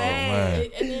 so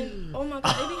bad. and then oh my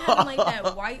god, they be having like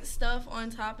that white stuff on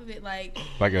top of it, like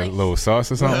Like a little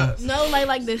sauce or something. no,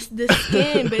 like the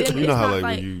skin, but You it's know how not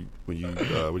like when you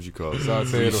what you call it?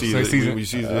 Sauteed When you or season seasoned. when you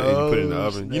season it and you put it in the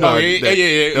oven. You know Oh, that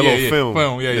little yeah.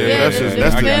 film. Yeah, that's just the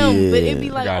that's the film, but Yeah. it be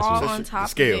like Gotcha. all That's on top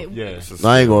scale. of it. Yeah. It's a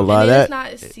I ain't gonna lie, And then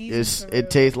that it's not seasoned for real. it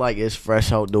tastes like it's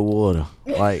fresh out the water.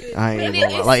 Like I ain't And gonna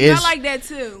lie. it Like smell it's like that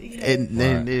too. and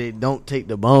then it don't take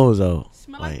the bones out.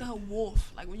 Smell like Like, the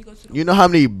wolf. Like when you go to the you know how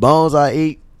many bones I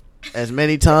ate? As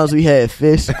many times we had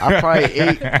fish, I probably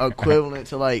ate equivalent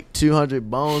to like 200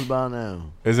 bones by now.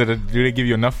 Do they give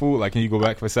you enough food? Like, can you go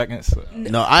back for seconds?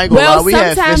 No, I ain't gonna Well, lie. We had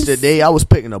fish sometimes- today. I was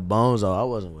picking the bones off. I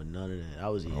wasn't with none of that. I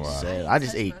was eating Wow. salad. I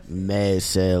just ate mad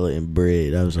salad and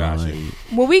bread. That was all I Gotcha. ate.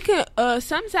 Well, we could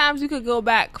sometimes we could go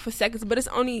back for seconds, but it's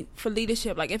only for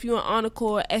leadership. Like if you're on Honor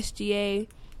Corps, SGA,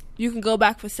 you can go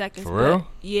back for seconds. For real?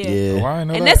 Yeah. Oh, I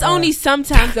know And that. that's only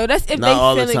sometimes though. That's if Not they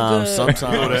all the feeling time. good.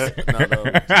 Sometimes. Not all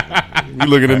the time. You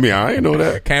looking at me? I ain't know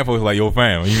that. Campo's like your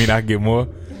fam. You mean I can get more?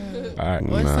 All right.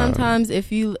 Or sometimes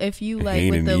if you like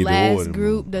Ain't with in the either last order,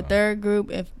 group, the third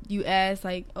group, if you ask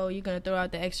like, oh, you're gonna throw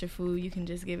out the extra food, you can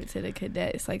just give it to the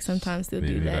cadets. Like sometimes they'll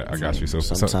do that. I got you. So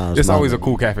Sometimes there's my always a mom-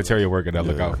 cool cafeteria worker that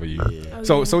look out for you. Yeah.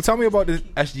 So tell me about the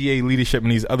SGA leadership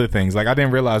and these other things. Like I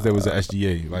didn't realize there was a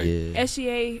SGA. Like Yeah.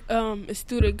 SGA is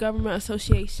Student Government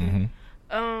Association.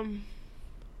 how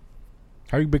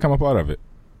you become a part of it?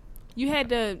 You had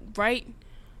to write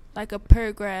like a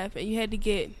paragraph, and you had to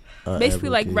get basically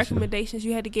like application. recommendations.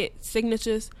 You had to get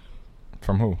signatures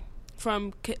From who?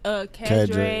 from Cadre.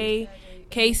 cadre,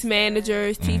 case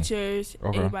managers, teachers,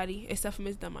 Okay. everybody except for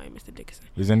Ms. Dummeyer and Mr. Dickinson.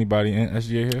 Is anybody in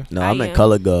SGA here? No, I I'm in am.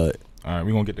 color guard. All right,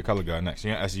 we're gonna get the color guy next.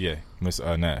 You're in SGA, Miss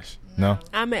Nash. No,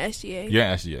 I'm at SGA. you're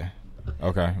in SGA.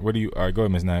 Okay, what do you? All right, go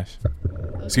ahead, Miss Nash.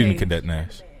 Excuse me, Okay. Cadet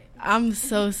Nash. I'm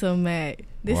so mad.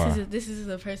 Why? This is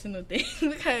a personal thing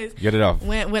because Get it off.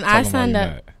 when Tell I them why signed you up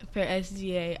mad. for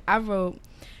SGA, I wrote,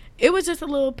 it was just a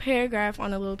little paragraph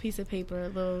on a little piece of paper, a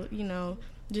little,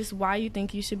 just why you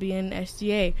think you should be in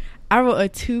SGA. I wrote a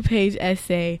 2-page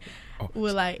essay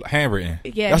with like, Handwritten.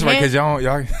 Yeah, that's right. Cause y'all.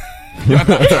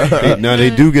 No, they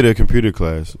do get a computer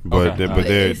class, but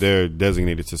Okay. they're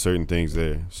designated to certain things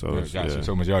there. So it's- Got you. yeah.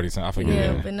 So majority of the time, I forget.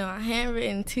 yeah, Yeah. but no, a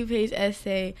handwritten 2-page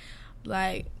essay,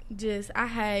 like just I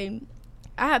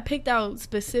had picked out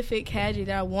specific cadre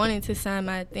that I wanted to sign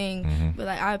my thing, Mhm. but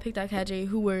like I had picked out cadre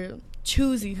who were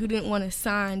choosy, who didn't want to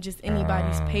sign just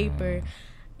anybody's paper,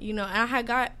 and I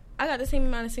got the same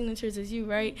amount of signatures as you,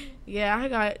 right? Yeah, I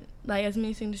got like as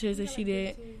many signatures as she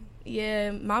did.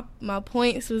 Yeah, my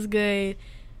points was good,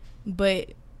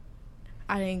 but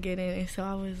I didn't get in, and so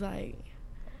I was like,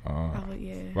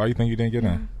 Why you think you didn't get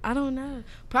in? I don't know,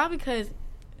 probably because.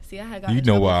 See, I had got You in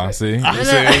know trouble why? for- See, No, You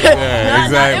see? no. Yeah,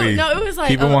 exactly. No, it was like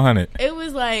Keep it 100. It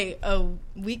was like a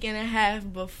week and a half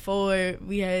before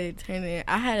we had to turn in.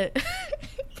 I had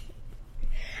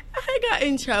got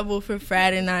in trouble for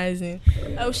fraternizing.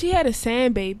 Oh, she had a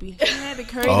sand baby. She had to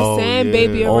carry Oh, the sand yeah.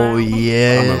 baby around. Oh I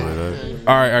yeah. remember that.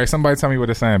 All right. Somebody tell me what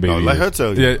a sign baby. No, let is. her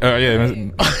tell you. Yeah.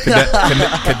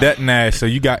 Cadet Nash. So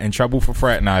you got in trouble for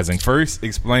fraternizing. First,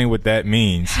 explain what that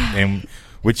means and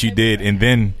what you did, and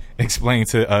then explain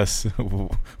to us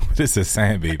what is a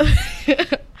sand baby.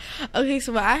 Okay,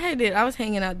 so what I had did, I was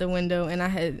hanging out the window and I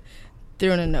had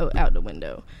thrown a note out the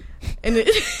window. And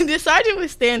the sergeant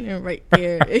was standing right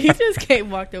there. And he just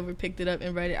walked over, picked it up,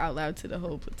 and read it out loud to the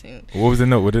whole platoon. What was the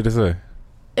note? What did it say?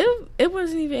 It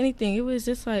wasn't even anything. It was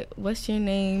just like, what's your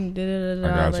name? Da, da, da, I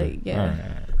da. got you. Like, yeah. All right.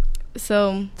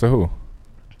 So So who?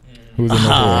 Who's the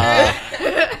note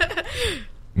for?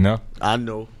 No. I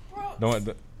know. Don't.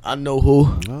 I know who.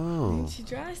 Oh. she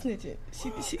dry snitching.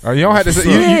 She Oh, you don't have to say.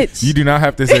 Snitch. You do not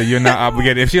have to say. You're not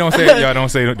obligated. If she don't say it, y'all don't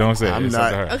say. Don't say it. I'm It's up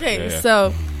to not. her. Okay, Yeah, yeah.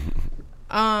 so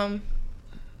I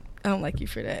don't like you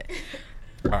for that.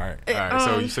 All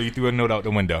right. So you threw a note out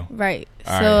the window. Right.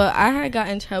 All So right. I had got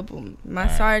in trouble. My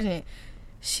right. sergeant,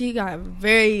 she got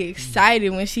very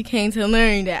excited when she came to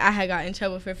learn that I had got in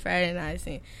trouble for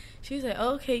fraternizing. She was like,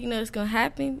 okay, it's going to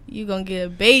happen. You're going to get a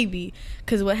baby.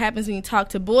 Because what happens when you talk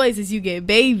to boys is you get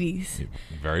babies.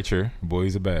 Very true.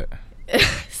 Boys are bad.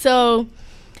 So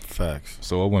Facts.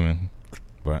 So are women.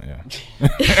 But yeah.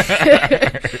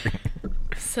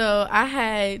 So I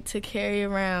had to carry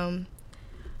around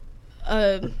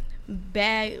a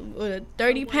bag with a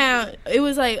 30-pound. It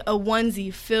was like a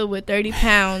onesie filled with 30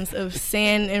 pounds of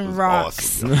sand and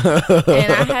rocks, and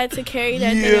I had to carry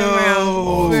that thing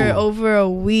around for over a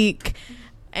week.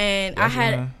 And I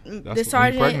had the That's when you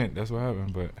sergeant. pregnant. That's what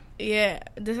happened. But Yeah,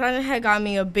 the sergeant had got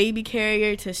me a baby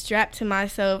carrier to strap to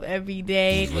myself every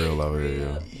day. It's real out here,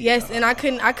 yeah. Yes, and I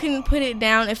couldn't put it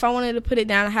down. If I wanted to put it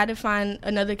down, I had to find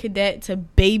another cadet to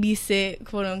babysit,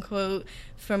 quote unquote,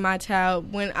 for my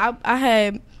child. When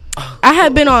I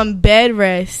had been on bed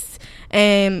rest,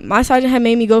 and my sergeant had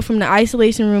made me go from the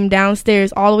isolation room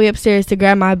downstairs all the way upstairs to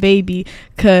grab my baby,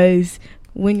 because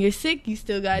when you're sick, you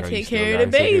still gotta take care of the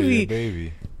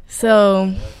baby.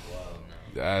 So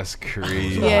That's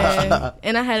crazy. yeah,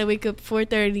 and I had to wake up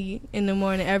 4:30 in the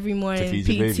morning every morning. feed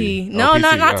your PT. baby. No, Oh,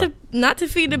 not PT, to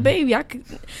feed the baby. I could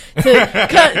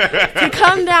to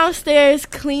come downstairs,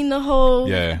 clean the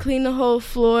whole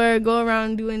floor, go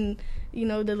around doing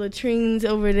the latrines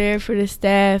over there for the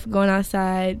staff, going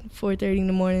outside 4:30 in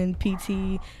the morning,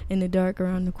 PT in the dark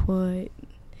around the quad.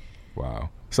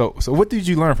 Wow. So what did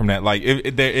you learn from that? Like,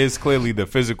 if there is clearly the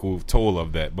physical toll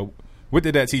of that, but what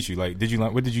did that teach you? Like, did you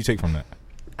learn? What did you take from that?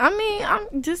 I mean,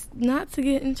 I'm just not to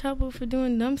get in trouble for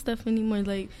doing dumb stuff anymore.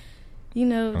 Like, You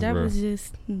know, That's that real. was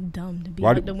just dumb to be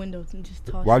Why out did- the windows and just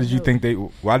toss. Why your did you note. think they?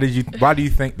 Why do you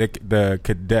think that the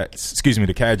cadets, excuse me,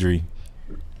 the cadre,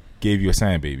 gave you a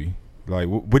sign baby? Like,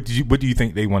 what do you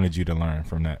think they wanted you to learn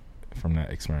from that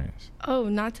experience? Oh,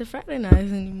 not to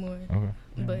fraternize anymore. Okay.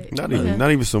 But Not you even know.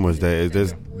 not even so much that.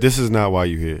 This is not why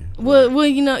you here. Well,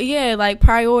 you know, yeah, like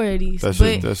priorities. That's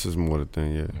but just more the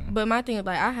thing. Yeah. but my thing is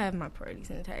like I have my priorities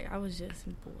intact. I was just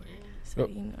bored, so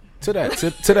you know. To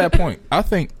that point, I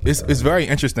think it's very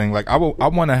interesting. Like I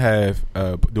want to have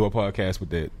do a podcast with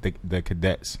the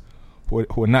cadets who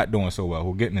are not doing so well,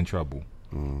 who are getting in trouble,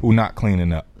 who not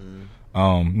cleaning up.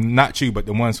 Not you, but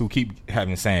the ones who keep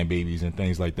having sand babies and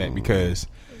things like that. Because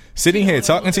sitting here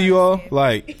talking to you all,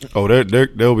 like, Oh,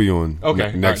 they'll be on Okay. next All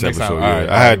right, next episode. time. Yeah. All right.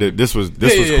 I had to. This was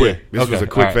Yeah, quick. yeah. This was Okay. a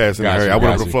quick, All right. fast, and Got hurry. you, I got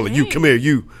want to go you. full like you. Come here,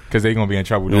 you. because they're gonna be in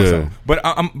trouble doing Yeah. something.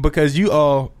 But because you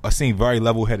all seem very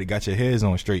level headed, got your heads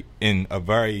on straight, and are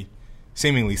very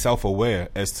seemingly self aware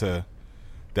as to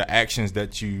the actions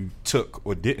that you took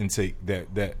or didn't take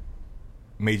that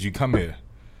made you come here.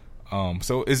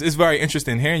 So it's very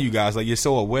interesting hearing you guys. Like, you're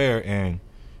so aware and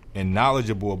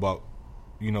knowledgeable about,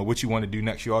 you know, what you want to do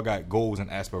next. You all got goals and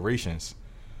aspirations.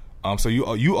 So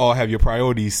you all have your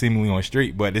priorities seemingly on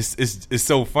straight, but it's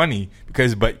so funny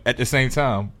because at the same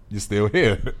time you're still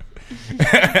here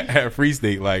at Free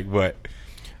State, like, but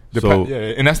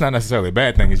and that's not necessarily a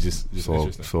bad thing. It's just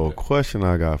interesting. So a question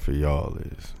I got for y'all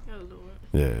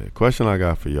is, question I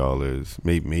got for y'all is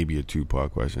maybe a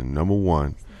 2-part question. Number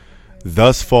one,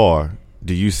 thus far,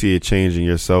 do you see a change in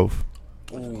yourself?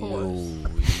 Oh,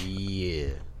 yeah.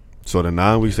 So the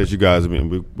 9 weeks that you guys have been,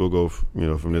 we'll go,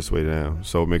 from this way down.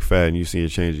 So McFadden, you see a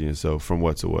change in yourself from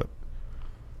what to what?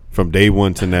 From day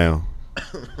one to now.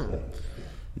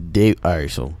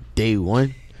 Alright, so day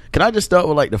one. Can I just start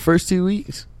with like the first 2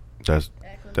 weeks? That's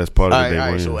part of the day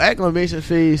one. So acclimation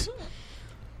phase,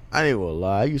 I ain't gonna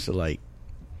lie. I used to like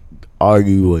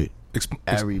argue with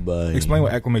everybody. Explain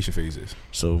what acclimation phase is.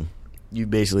 So you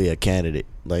basically a candidate.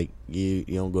 Like you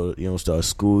don't start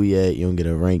school yet. You don't get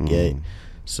a rank yet.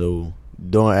 So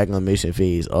during acclimation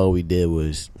phase, all we did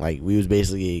was like we was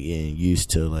basically getting used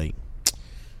to like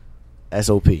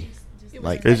SOP.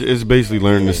 Like It's basically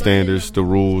learning the standards, the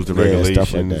rules, the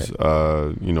stuff like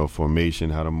regulations, formation,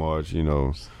 how to march,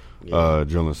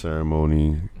 drilling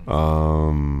ceremony,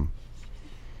 all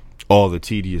the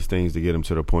tedious things to get them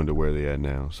to the point of where they at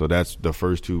now. So that's the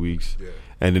first 2 weeks. Yeah.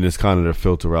 And then it's kind of the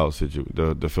filter out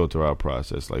the filter out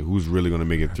process. Like, who's really going to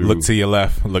make it through? Look to your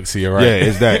left, look to your right. Yeah,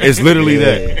 it's that. It's literally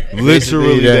that.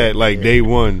 Literally that. Like, day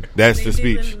one, that's the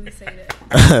speech.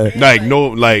 Like, no,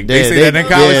 like They say that in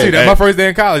college too. That's my first day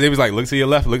in college. They was like, look to your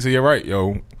left, look to your right,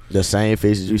 yo. The same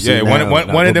faces you see. Yeah, one of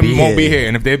them won't be here,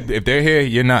 and if they're here,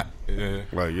 you're not.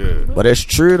 Like, yeah. But it's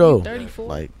true though. 34.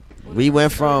 Like we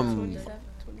went from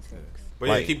But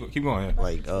like- yeah, keep going. Yeah.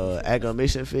 like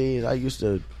acclimation phase. I used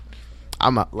to.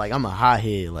 I'm a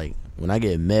hothead. Like when I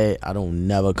get mad, I don't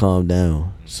never calm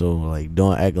down. So like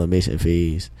during acclimation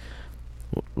phase,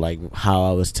 like how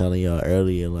I was telling y'all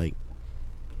earlier, like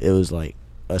it was like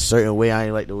a certain way. I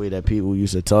ain't like the way that people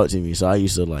used to talk to me. So I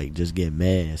used to like just get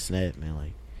mad and snap and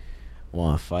like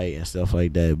want to fight and stuff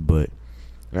like that. But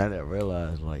I didn't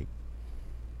realize like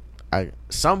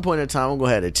some point in time I'm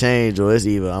gonna have to change, or it's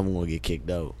either I'm gonna get kicked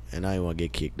out, and I ain't want to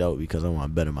get kicked out because I want to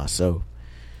better myself.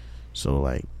 So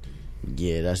like,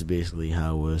 yeah, that's basically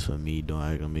how it was for me during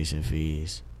acclimation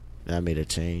phase. And I made a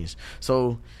change.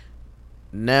 So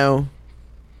now,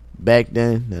 back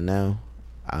then and now,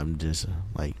 I'm just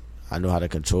like I know how to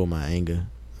control my anger.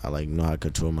 I like know how to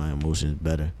control my emotions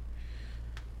better.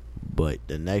 But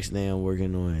the next thing I'm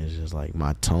working on is just like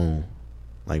my tone.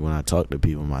 Like when I talk to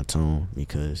people, my tone,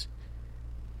 because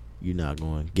you're not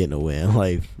going to get nowhere in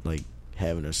life like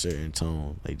having a certain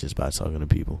tone, like just by talking to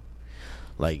people.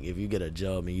 Like if you get a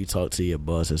job and you talk to your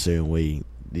boss a certain way,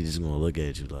 they just gonna look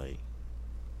at you like,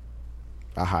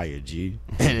 I hired you,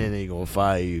 and then they gonna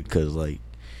fire you because like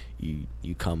you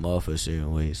come off a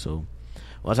certain way. So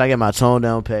once I get my tone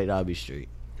down packed, I'll be straight.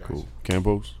 Cool.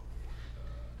 Campos?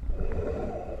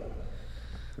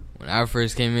 When I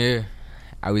first came here,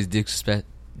 I was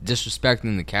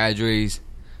disrespecting the cadres.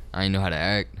 I didn't know how to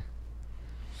act.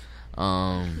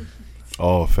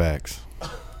 All facts.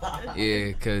 Yeah,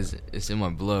 because it's in my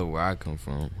blood where I come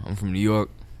from. I'm from New York,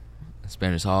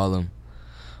 Spanish Harlem.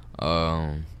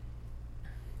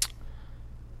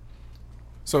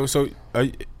 So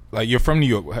like you're from New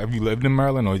York. Have you lived in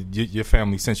Maryland, or your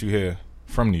family sent you here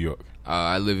from New York?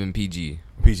 I live in PG.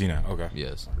 PG now. Okay.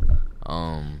 Yes.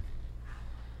 I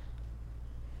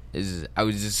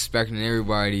was just expecting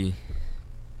everybody,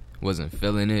 wasn't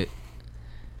feeling it,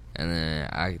 and then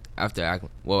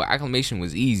acclimation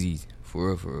was easy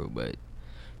for real. But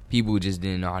people just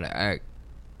didn't know how to act.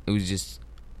 It was just,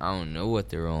 I don't know what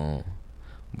they're on.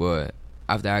 But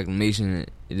after acclimation,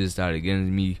 it just started getting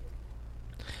to me.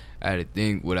 I had to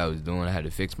think what I was doing. I had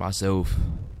to fix myself.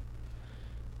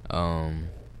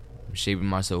 Shaping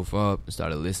myself up.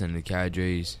 Started listening to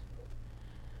cadres.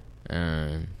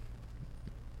 And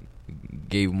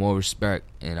gave more respect,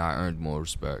 and I earned more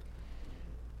respect.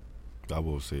 I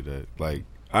will say that. Like,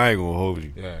 I ain't gonna hold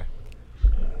you. Yeah.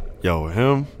 Yo,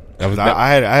 him.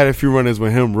 I had a few run-ins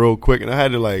with him real quick, and I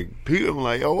had to like peep him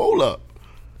like, yo, hold up.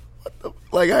 What the?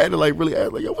 Like, I had to like really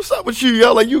ask, like, yo, what's up with you?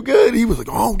 Yo, like, you good? He was like,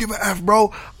 oh, I don't give a F,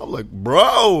 bro. I'm like,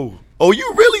 bro, oh,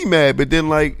 you really mad? But then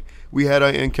like we had our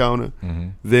encounter. Mm-hmm.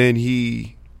 Then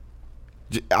he,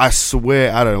 I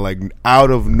swear,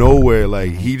 out of nowhere,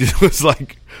 like he just was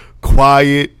like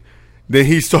quiet. Then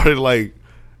he started like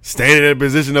standing in a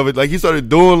position of it, like he started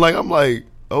doing like, I'm like,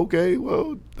 okay,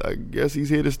 well, I guess he's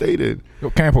here to stay then. Yo,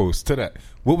 Campos, to that,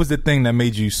 what was the thing that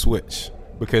made you switch?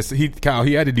 Because Kyle,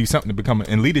 he had to do something to become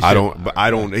in leadership. I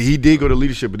don't. He did go to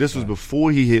leadership, but this was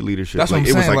before he hit leadership. That's like, what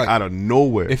I'm saying. It was like out of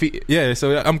nowhere.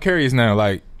 So I'm curious now,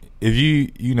 like if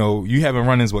you having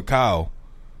run-ins with Kyle,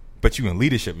 but you in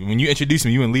leadership. When you introduce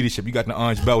him, you in leadership. You got the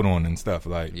orange belt on and stuff.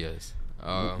 Like, yes.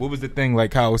 What was the thing,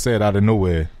 like Kyle said, out of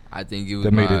nowhere? I think it was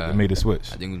that made it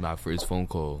switch. I think it was my first phone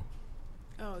call.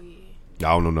 Oh yeah.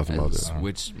 I don't know nothing about that.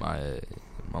 Switch. My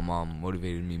mom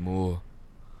motivated me more.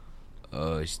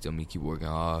 She told me keep working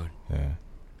hard. Yeah.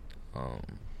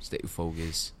 Stay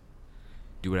focused.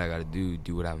 Do what I gotta do.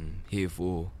 Do what I'm here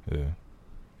for. Yeah.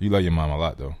 You love your mom a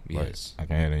lot though. Yes. Like, I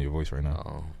can hear it in your voice right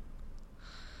now.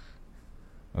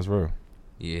 That's real.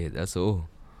 Yeah, that's all.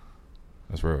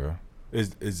 That's real.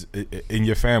 Is in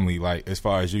your family, like as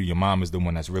far as you, your mom is the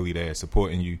one that's really there,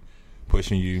 supporting you,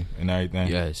 pushing you, and everything.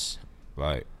 Yes.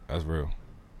 Like that's real.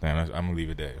 Damn, I'm gonna leave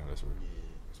it there. That's real.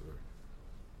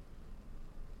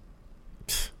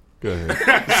 Go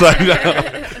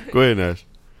ahead. Go ahead, Nash.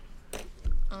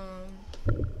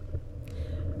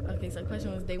 Okay, so the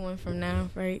question was day one from now,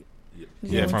 right?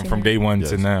 Yeah, from day one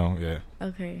to now. Yeah.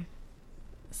 Okay.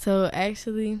 So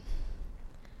actually,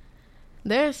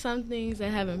 there are some things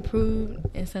that have improved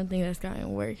and something that's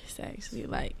gotten worse. Actually,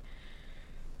 like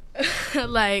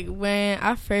when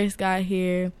I first got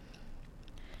here,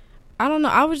 I don't know.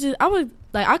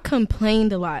 I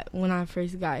complained a lot when I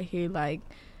first got here. Like,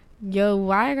 yo,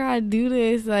 why I gotta do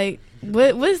this? Like,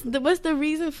 what's the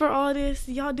reason for all this?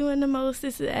 Y'all doing the most.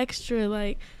 This is extra.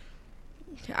 Like,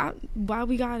 why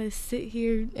we gotta sit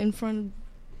here in front of,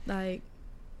 like,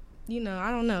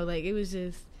 I don't know. Like, it was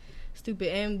just stupid.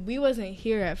 And we wasn't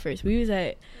here at first. We was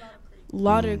at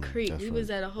Lauder Creek. We was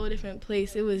at a whole different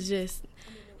place. It was just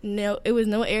it was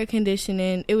no air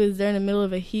conditioning. It was during the middle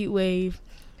of a heat wave,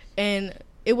 and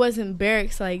it wasn't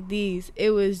barracks like these.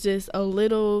 It was just a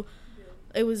little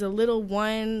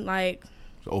one, like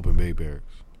open bay barracks.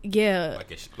 Yeah,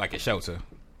 like a shelter.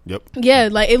 Yep. Yeah,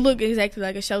 like it looked exactly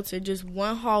like a shelter. Just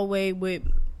one hallway with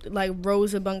like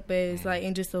rows of bunk beds, like,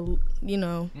 and just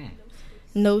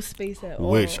no space at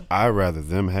all. Which I rather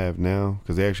them have now,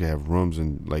 because they actually have rooms,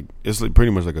 and like it's like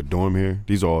pretty much like a dorm here.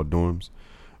 These are all dorms,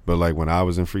 but like when I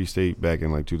was in Free State back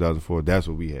in like 2004, that's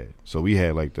what we had. So we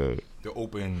had like the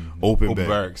open bay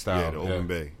barrack style. Yeah, the open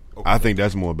bay. I think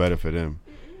that's more better for them.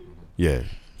 Yeah,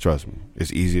 trust me.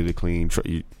 It's easier to clean.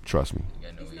 Trust me.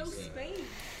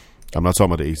 I'm not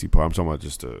talking about the AC part. I'm talking about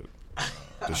just the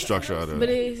structure of the. But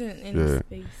it isn't any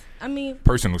space. I mean,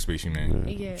 personal space, you mean?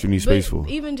 Yeah. What you need space for?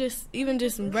 Even just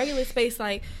regular space,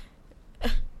 like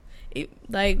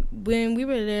when we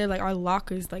were there, like our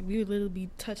lockers, like we would literally be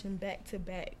touching back to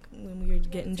back when we were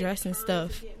getting dressed and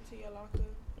stuff.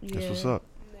 Yeah. That's what's up.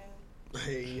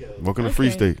 Welcome to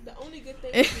Free State. The only good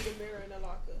thing is the mirror in the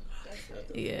locker. That's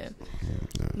it. Yeah.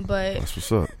 But that's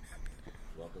what's up.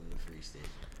 Welcome to Free State.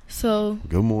 So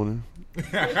good morning.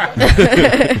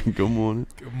 Good morning.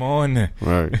 Good morning.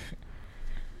 Right.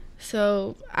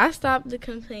 So I stopped the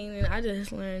complaining. I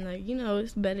just learned, like,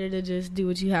 it's better to just do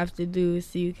what you have to do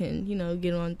so you can,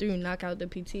 get on through, knock out the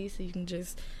PT so you can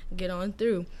just get on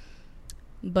through.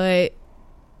 But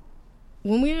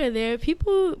when we were there,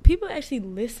 people actually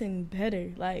listened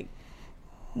better. Like,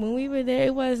 when we were there,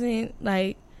 it wasn't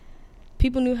like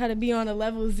people knew how to be on a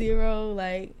level 0,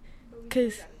 like,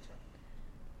 cause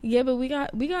but we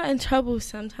got in trouble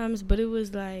sometimes, but it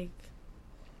was like,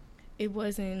 it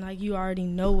wasn't like you already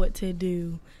know what to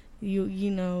do.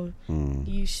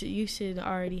 You should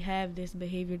already have this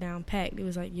behavior down packed. It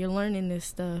was like you're learning this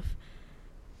stuff,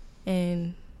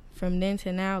 and from then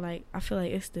to now, like, I feel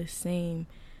like it's the same.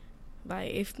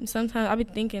 Like, if sometimes I be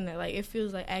thinking that, like, it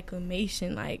feels like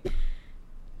acclimation. Like,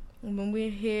 when we're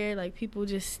here, like, people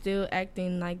just still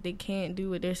acting like they can't do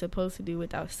what they're supposed to do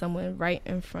without someone right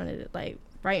in front of it, like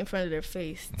right in front of their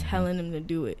face, telling them to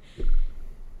do it.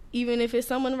 Even if it's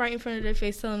someone right in front of their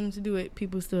face telling them to do it,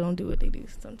 people still don't do what they do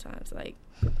sometimes. Like,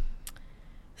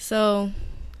 so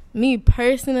me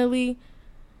personally,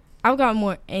 I've got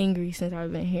more angry since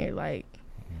I've been here. Like,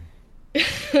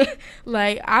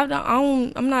 like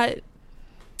I'm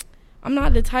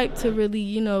not the type to really,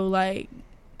 you know, like,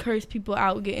 curse people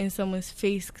out, get in someone's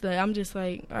face. Like, I'm just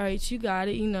like, all right, you got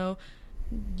it, you know,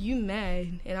 you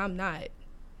mad and I'm not.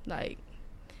 Like,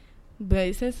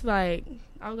 but since, like,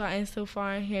 I've gotten so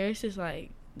far in here, it's just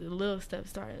like the little stuff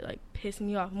started like pissing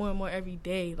me off more and more every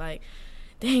day. Like,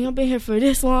 dang, I've been here for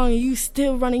this long and you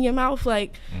still running your mouth,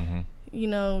 like, you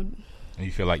know. And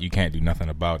you feel like you can't do nothing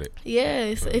about it.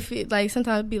 Yes, if it, like,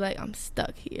 sometimes it'd be like I'm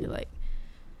stuck here. Like,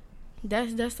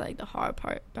 that's like the hard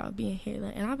part about being here.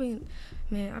 Like, and I've been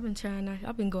trying not.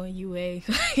 I've been going UA.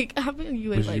 Like, I've been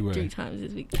UA What's like UA? 3 times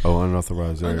this week. Oh,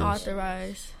 unauthorized areas.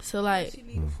 Unauthorized. So, like,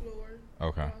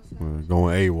 Okay.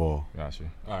 Going AWOL. Gotcha.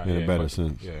 All right, In a better but-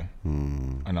 sense. Yeah.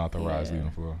 Mm. Unauthorized Yeah.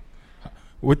 leaving for.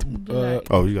 What? Like,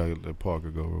 Oh, you gotta let Parker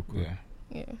go real quick.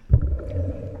 Yeah. yeah.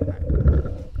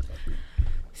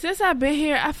 Since I've been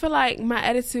here, I feel like my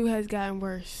attitude has gotten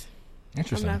worse.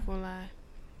 Interesting. I'm not gonna lie.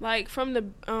 Like, from the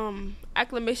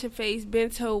acclimation phase, been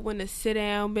told when to sit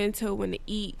down, been told when to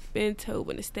eat, been told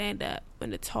when to stand up, when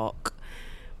to talk,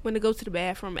 when to go to the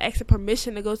bathroom, asking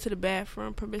permission to go to the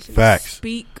bathroom, permission Facts. to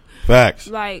speak. Facts.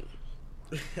 Like,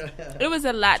 it was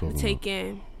a lot to So, take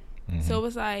in. So it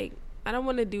was like, I don't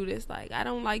want to do this. Like, I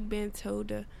don't like being told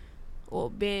to,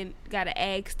 or being gotta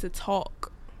ask to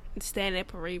talk and stand at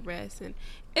parade rest, and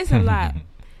it's a lot.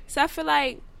 So I feel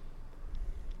like,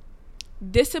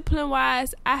 discipline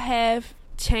wise, I have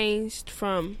changed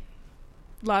from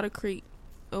Lauder Creek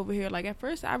over here. Like, at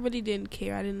first I really didn't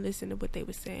care. I didn't listen to what they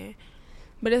were saying.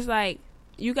 But it's like,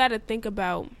 you got to think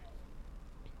about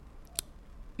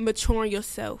maturing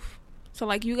yourself. So,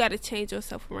 like, you got to change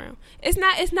yourself around. It's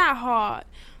not hard,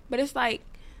 but it's like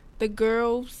the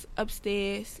girls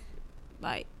upstairs,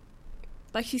 like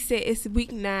she said, it's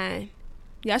week 9.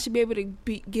 Y'all should be able to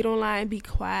get online and be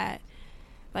quiet.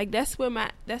 Like, that's where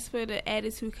the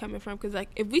attitude coming from. Because, like,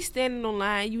 if we standing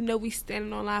online, you know we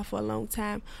standing online for a long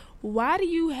time. Why do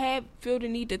you feel the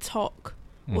need to talk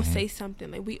or say something?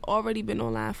 Like, we already been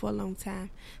online for a long time.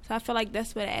 So I feel like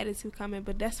that's where the attitude coming.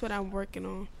 But that's what I'm working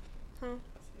on.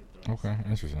 Okay,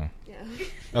 interesting. Yeah.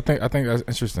 I think that's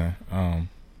interesting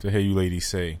to hear you ladies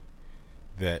say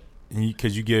that,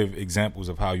 because you give examples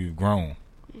of how you've grown,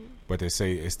 but they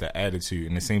say it's the attitude,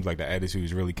 and it seems like the attitude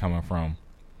is really coming from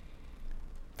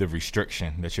the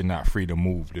restriction that you're not free to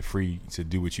move, the free to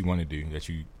do what you want to do,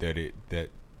 that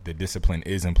the discipline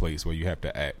is in place where you have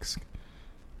to ask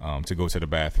to go to the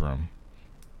bathroom,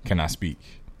 can I speak,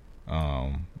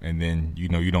 and then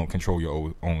you don't control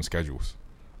your own schedules.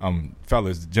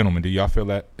 Fellas, gentlemen, do y'all feel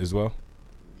that as well?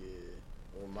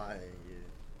 Yeah, on my end,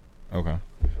 yeah. Okay.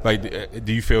 Like,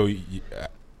 do you feel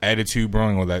attitude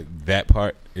growing, or that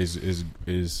part is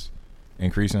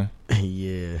increasing?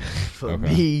 Yeah, for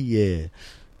Okay. me, yeah.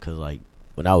 Cause like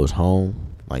when I was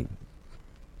home, like,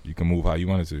 You can move how you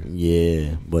wanted to.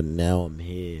 yeah, but now I'm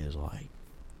here. It's like,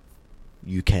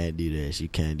 you can't do this, you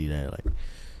can't do that. Like,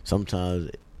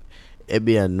 sometimes it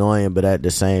be annoying, but at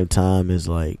the same time, it's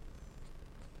like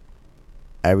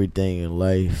everything in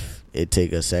life, it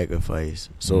take a sacrifice.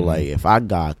 So like, if I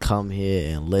gotta come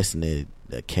here and listen to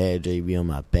the cadre be on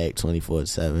my back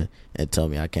 24/7 and tell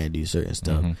me I can't do certain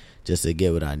stuff just to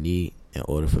get what I need in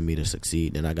order for me to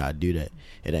succeed, then I gotta do that.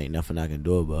 It ain't nothing I can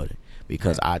do about it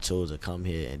because I chose to come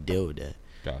here and deal with that.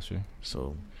 Gotcha.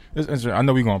 So I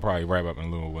know we're gonna probably wrap up in a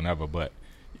little whenever, but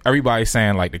everybody's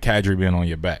saying like the cadre being on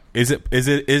your back. Is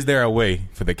there a way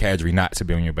for the cadre not to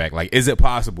be on your back? Like, is it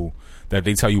possible that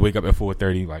they tell you wake up at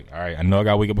 4:30? Like, all right, I know I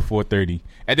gotta wake up at 4:30.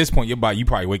 At this point, your body, you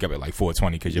probably wake up at like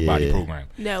 4:20 because your body programmed.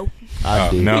 No. I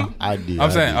do. No? I do. I'm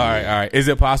saying, do, all right. Is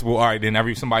it possible? All right,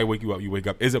 then somebody wake you up, you wake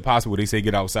up. Is it possible they say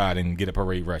get outside and get a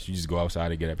parade rush? You just go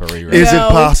outside and get a parade rush. Is it No.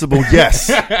 possible? Yes.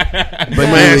 But But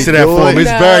answer that for him.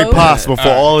 It's No. very possible for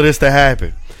all of this to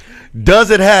happen.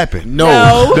 Does it happen?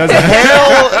 No. Does it?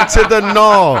 Hell to the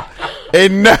no.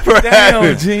 It never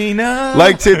happened. Gina.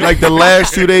 Like the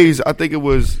last 2 days, I think it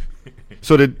was.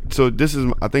 So this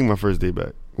is, I think, my first day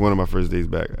back. One of my first days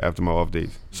back after my off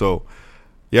days. So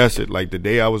yes, like the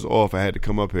day I was off, I had to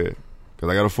come up here because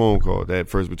I got a phone call that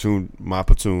first platoon, my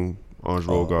platoon, Orange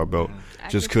Road Guard belt,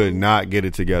 just could not get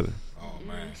it together. Oh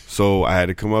man. So I had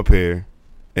to come up here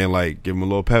and like give them a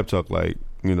little pep talk, like,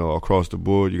 across the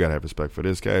board, you gotta have respect for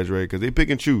this cadre because they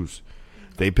pick and choose.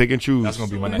 They pick and choose. That's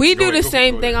gonna be my next. We do the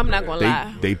same thing. I'm not gonna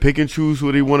lie. They pick and choose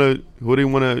who they wanna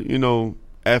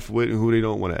F with and who they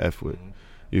don't wanna F with.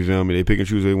 You feel me? They pick and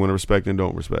choose who they wanna respect and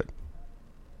don't respect.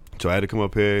 So I had to come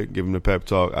up here, give them the pep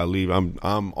talk. I leave.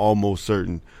 I'm almost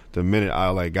certain the minute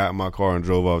I got in my car and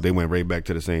drove off, they went right back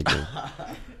to the same thing.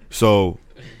 So,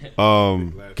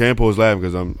 Campo's laughing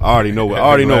because I already know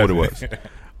what it was.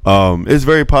 It's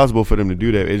very possible for them to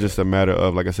do that. It's just a matter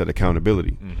of, like I said,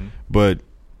 accountability. Mm-hmm. But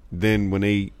then when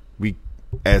we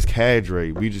as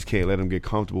cadre, we just can't let them get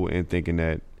comfortable in thinking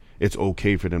that it's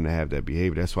okay for them to have that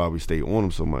behavior. That's why we stay on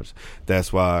them so much.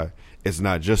 That's why it's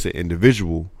not just an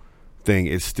individual thing.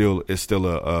 It's still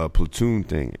a platoon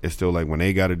thing. It's still like when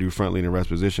they got to do front lean and rest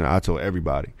position, I tell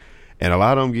everybody. And a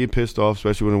lot of them get pissed off,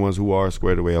 especially when the ones who are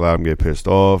squared away. A lot of them get pissed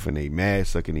off and they mad,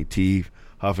 sucking their teeth,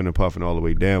 huffing and puffing all the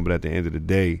way down. But at the end of the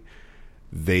day,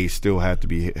 they still have to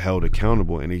be held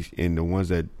accountable. And the ones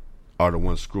that are the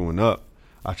ones screwing up,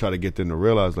 I try to get them to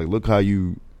realize, look how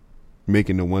you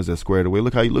making the ones that squared away.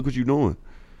 Look what you doing.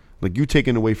 You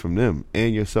taking away from them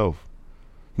and yourself.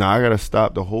 Now I gotta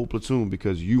stop the whole platoon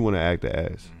because you want to act the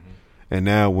ass. Mm-hmm. And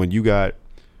now when you got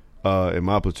in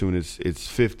my platoon, it's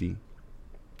 50.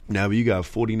 Now you got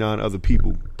 49 other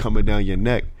people coming down your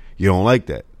neck. You don't like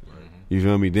that. Mm-hmm. You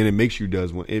feel me? Then it makes you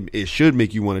it should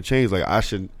make you want to change.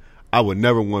 I would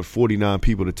never want 49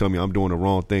 people to tell me I'm doing the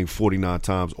wrong thing 49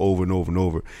 times over and over and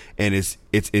over. And it's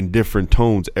in different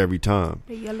tones every time.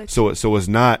 So it's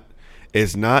not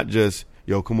just,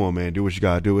 yo, come on, man, do what you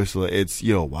gotta do. It's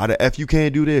why the F you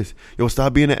can't do this? Yo,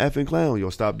 stop being an effing clown. Yo,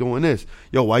 stop doing this.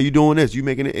 Yo, why you doing this? You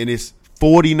making it, and it's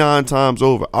 49 times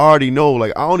over. I already know. I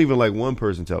don't even like one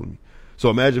person telling me. So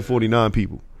imagine 49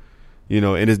 people.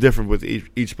 And it's different with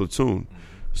each platoon.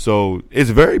 So it's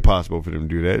very possible for them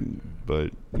to do that.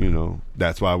 But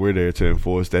that's why we're there to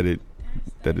enforce that it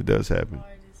does happen.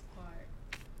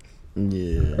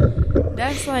 Yeah,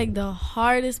 that's the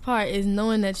hardest part is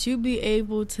knowing that you be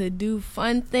able to do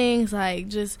fun things,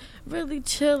 just really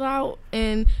chill out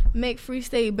and make Free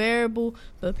State bearable,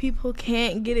 but people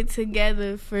can't get it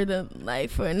together for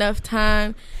enough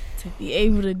time to be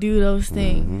able to do those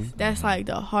things. Mm-hmm. That's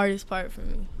the hardest part for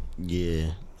me.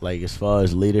 Yeah, as far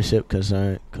as leadership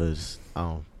concerned, because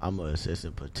I'm an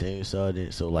assistant platoon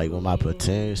sergeant, so when my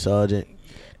platoon sergeant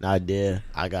not there,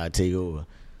 I gotta take over.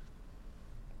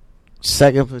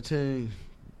 Second platoon,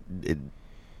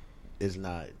 it's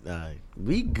not.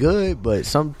 We good, but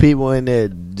some people in there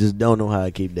just don't know how to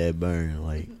keep that burn.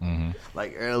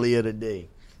 Like earlier today,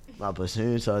 my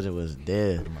platoon sergeant was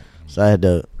there, so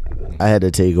I had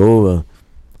to take over,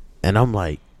 and I'm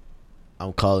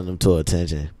calling them to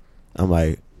attention. I'm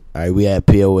like, all right, we at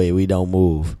POA, we don't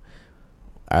move.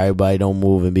 Everybody don't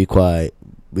move and be quiet.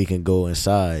 We can go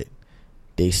inside.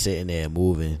 They sitting there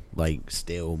moving,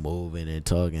 still moving and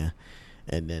talking.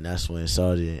 And then that's when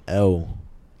Sergeant L,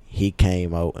 he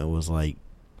came out and was like,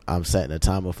 I'm setting a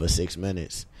timer for 6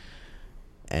 minutes.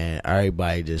 And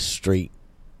everybody just straight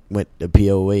went to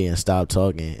POA and stopped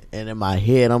talking. And in my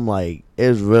head, I'm like,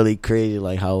 it's really crazy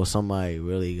how somebody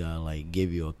really gotta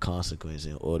give you a consequence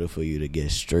in order for you to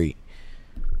get straight.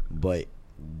 But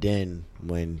then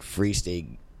when Free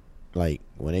State,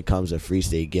 when it comes to Free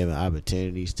State giving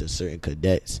opportunities to certain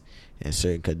cadets, and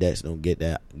certain cadets don't get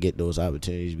those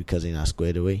opportunities because they're not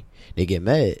squared away, they get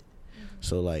mad.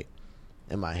 So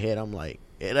in my head, I'm like,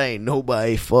 it ain't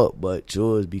nobody's fault but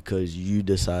yours because you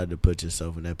decided to put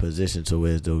yourself in that position so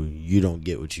as though you don't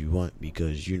get what you want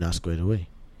because you're not squared away.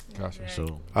 Gotcha.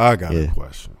 So I got a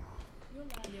question.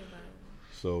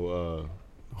 So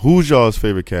who's y'all's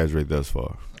favorite cadre thus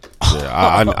far?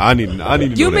 Yeah, I need to know.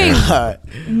 You mean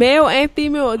male and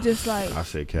female, or just I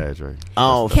say cadre.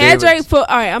 Oh, cadre for all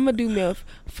right. I'm gonna do male.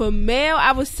 For male,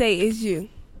 I would say it's you,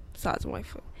 Sergeant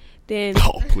Whitefoot. Then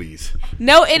please.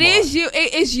 No, it is you.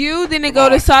 It's you. Then it go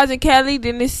to Sergeant Kelly.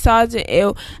 Then it's Sergeant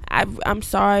L. I'm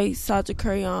sorry, Sergeant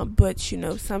Crayon, but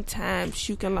sometimes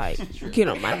you can get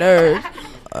on my nerves.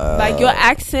 Your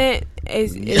accent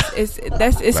is that's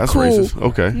cool. Racist.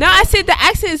 Okay. No, I said the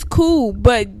accent is cool,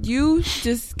 but you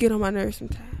just get on my nerves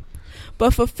sometimes.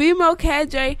 But for female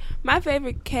cadre, my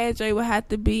favorite cadre would have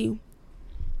to be.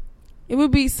 It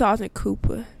would be Sergeant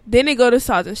Cooper. Then they go to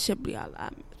Sergeant Shipley. I love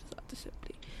Sergeant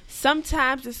Shipley.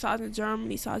 Sometimes it's Sergeant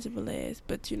Germany, Sergeant Velez,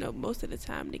 but most of the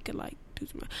time they can do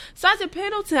some. Sergeant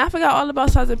Pendleton. I forgot all about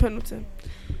Sergeant Pendleton.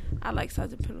 I like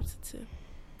Sergeant Pendleton too.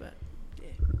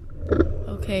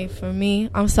 Okay, for me,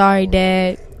 I'm sorry,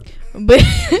 Dad, but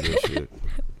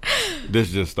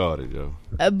this just started, yo.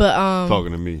 But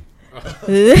talking to me.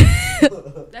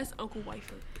 That's Uncle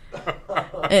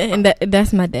Whitefoot, and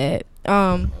that's my dad.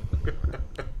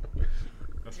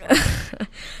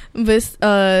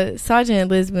 But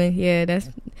Sergeant Lisbon, yeah,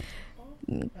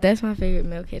 that's my favorite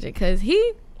male catcher because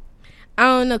I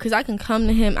don't know, because I can come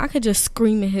to him, I could just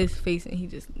scream in his face and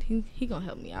he gonna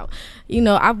help me out. You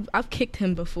know, I've kicked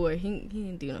him before. He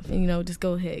didn't do nothing. You know, just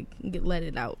go ahead, let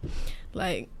it out.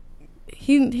 Like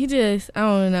he just, I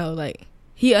don't know, like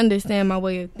he understand my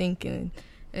way of thinking.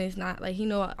 And it's not like,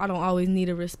 I don't always need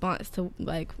a response to,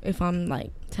 like, if I'm,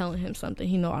 like, telling him something,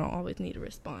 I don't always need a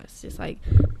response. Just like,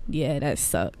 yeah, that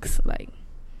sucks. Like,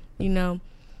 And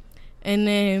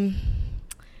then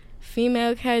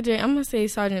female cadre, I'm going to say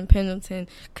Sergeant Pendleton.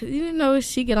 Because even though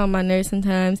she get on my nerves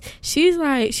sometimes, she's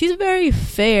very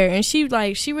fair. And she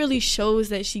really shows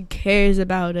that she cares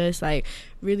about us, like,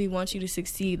 really wants you to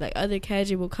succeed. Like, other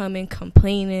cadre will come in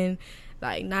complaining,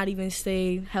 like, not even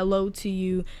say hello to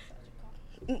you.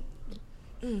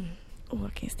 Oh, I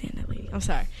can't stand that lady. I'm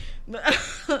sorry.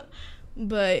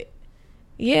 But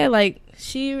yeah, like,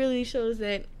 she really shows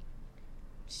that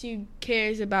she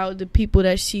cares about the people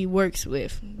that she works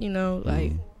with,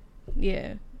 like,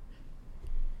 yeah.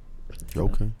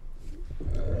 Okay.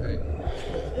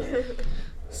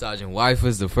 Sergeant Wife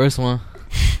was the first one.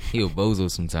 He a bozo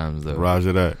sometimes, though.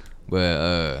 Roger that.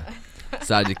 But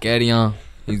Sergeant Carrion,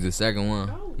 he's the second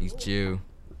one. He's chill.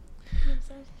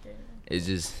 It's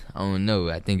just, I don't know.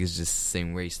 I think it's just the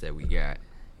same race that we got.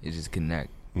 It just connect.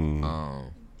 Who's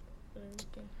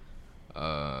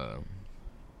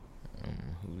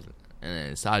and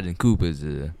then Sergeant Cooper is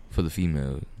for the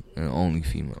female and only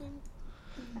female.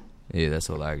 Yeah, that's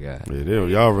all I got. Yeah,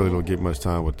 y'all really don't get much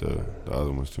time with the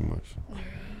other ones too much.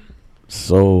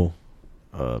 So,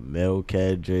 male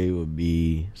cadre would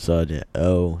be Sergeant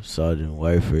L, Sergeant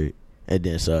Wyford, and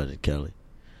then Sergeant Kelly.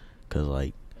 Cause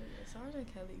like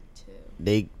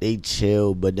they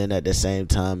chill, but then at the same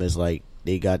time, it's like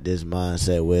they got this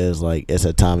mindset where it's like it's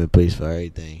a time and place for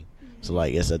everything. So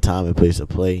like it's a time and place to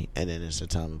play, and then it's a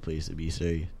time and place to be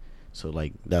serious. So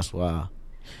like that's why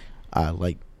I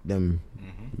like them,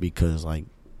 because like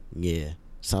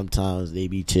sometimes they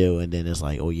be chill, and then it's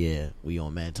like, oh yeah, we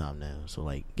on man time now. So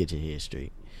like get your head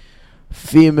straight.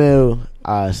 Female,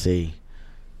 I say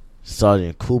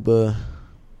Sergeant Cooper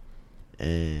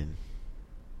and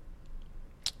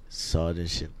Sergeant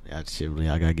Shipley.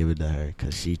 I gotta give it to her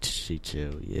because she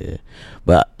chill, yeah.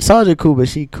 But Sergeant Cooper,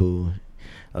 she cool.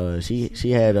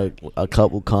 She had a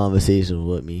couple conversations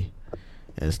with me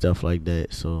and stuff like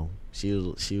that. So she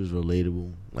was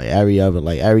relatable. Like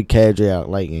every cadre I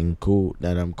like and cool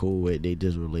that I'm cool with, they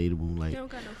just relatable. Like they don't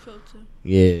got no filter.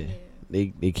 Yeah.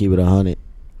 They keep it 100.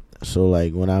 So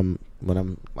like when I'm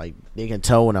like, they can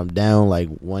tell when I'm down. Like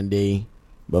one day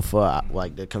before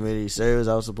like the community service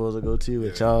I was supposed to go to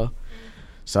with y'all,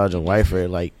 Sergeant Wyford,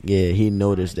 like he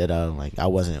noticed that I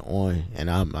wasn't on, and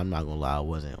I'm not gonna lie, I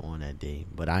wasn't on that day,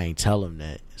 but I ain't tell him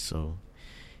that. So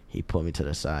he put me to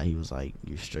the side. He was like,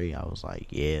 "You straight?" I was like,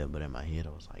 "Yeah," but in my head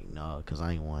I was like, "No," because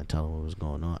I ain't want to tell him what was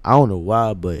going on. I don't know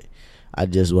why, but I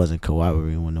just wasn't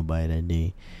cooperating with nobody that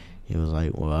day. He was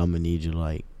like, "Well, I'm gonna need you to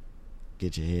like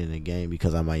get your head in the game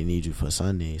because I might need you for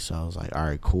Sunday." So I was like, "All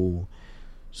right, cool."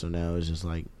 So now it's just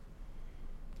like,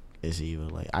 it's either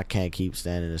like I can't keep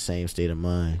staying in the same state of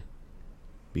mind,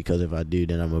 because if I do,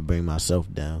 then I'm gonna bring myself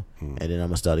down, and then I'm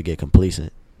gonna start to get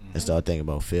complacent and start thinking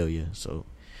about failure. So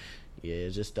yeah,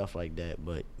 it's just stuff like that.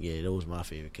 But yeah, that was my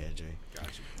favorite cadre.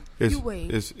 Gotcha.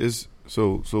 It's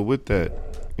so with that,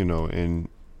 and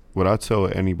what I tell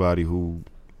anybody who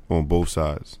on both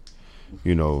sides,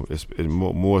 it's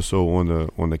more so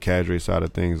on the cadre side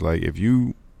of things. Like if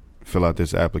you fill out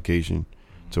this application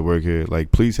to work here,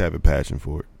 like please have a passion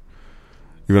for it.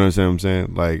 You understand what I'm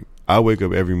saying? Like I wake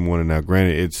up every morning. Now,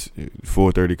 granted, it's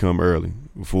 4:30 come early,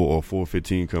 or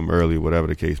 4:15 come early, whatever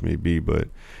the case may be. But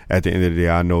at the end of the day,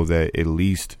 I know that at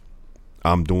least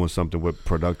I'm doing something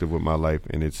productive with my life,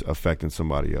 and it's affecting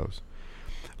somebody else.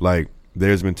 Like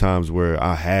there's been times where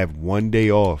I have one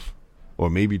day off, or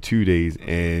maybe 2 days,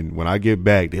 and when I get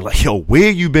back, they're like, "Yo,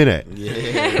 where you been at?"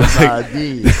 Yeah,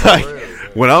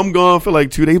 when I'm gone for like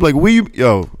 2 days, like, where you,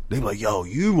 yo, they be like, "Yo,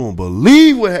 you won't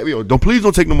believe what happened. Yo, please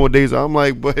don't take no more days." I'm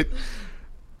like, but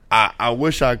I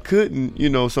wish I couldn't.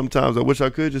 Sometimes I wish I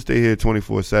could just stay here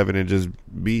 24/7 and just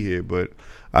be here, but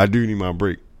I do need my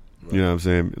break. Right. You know what I'm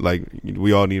saying? Like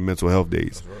we all need mental health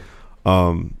days.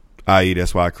 Right.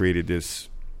 That's why I created this,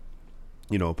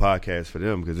 podcast for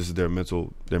them, because this is their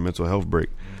mental health break.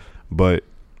 But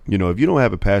if you don't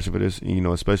have a passion for this,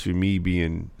 especially me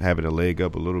having a leg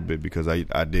up a little bit, because I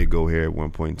did go here at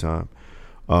one point in time.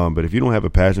 But if you don't have a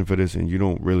passion for this and you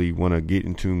don't really want to get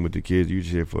in tune with the kids, you're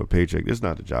just here for a paycheck, it's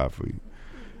not the job for you.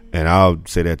 And I'll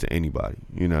say that to anybody.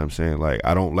 You know what I'm saying? Like,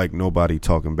 I don't like nobody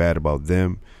talking bad about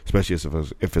them, especially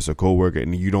if it's a coworker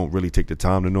and you don't really take the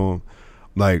time to know them.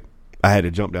 Like, I had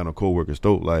to jump down a coworker's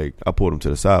throat. Like, I pulled him to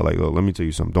the side. Like, look, let me tell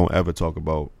you something. Don't ever talk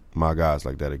about my guys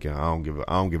like that again. I don't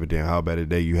give a damn how bad a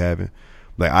day you having.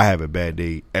 Like, I have a bad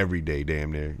day every day,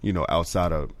 damn near. You know,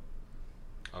 outside of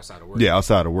work. Yeah,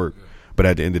 outside of work. Yeah. But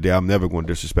at the end of the day, I'm never going to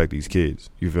disrespect these kids.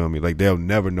 You feel me? Like, they'll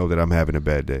never know that I'm having a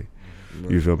bad day.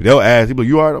 Mm-hmm. You feel me? They'll ask, they'll be like,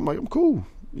 you all right? I'm like, I'm cool.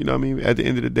 You know what I mean? At the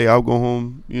end of the day, I'll go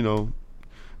home, you know,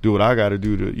 do what I got to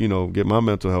do to, you know, get my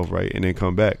mental health right and then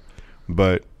come back.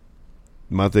 But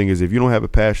my thing is, if you don't have a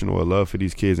passion or a love for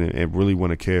these kids and really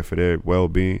want to care for their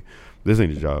well-being, this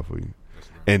ain't the job for you.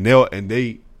 And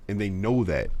they know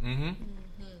that. Mm-hmm.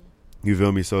 You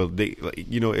feel me? So they, like,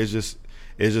 you know, it's just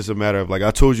a matter of, like,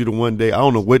 I told you the one day, I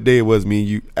don't know what day it was, me and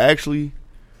you. Actually,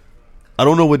 I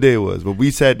don't know what day it was, but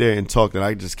we sat there and talked, and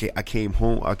I came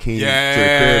home. I came to the crib.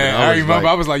 And I remember. Like,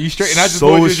 I was like, you straight, and I just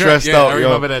so stressed out. I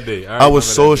remember that day. I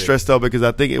was so stressed out because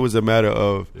I think it was a matter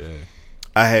of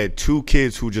I had two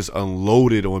kids who just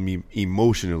unloaded on me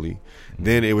emotionally. Mm-hmm.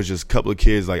 Then it was just a couple of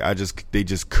kids like they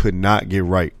just could not get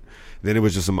right. Then it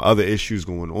was just some other issues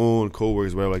going on,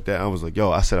 coworkers, whatever like that. I was like,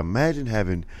 yo, I said, imagine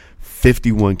having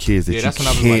 51 kids that you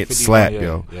can't slap,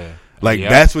 yo. Yeah. Like,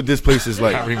 that's what this place is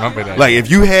like. I remember that. Like,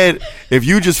 if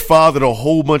you just fathered a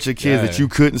whole bunch of kids that you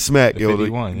couldn't smack, yo,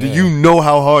 51, do you know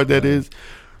how hard that is?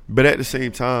 But at the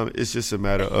same time, it's just a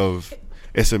matter of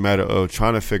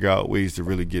trying to figure out ways to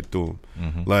really get through them.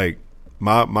 Mm-hmm. Like,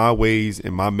 my ways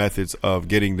and my methods of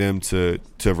getting them to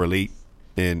relate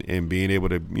and being able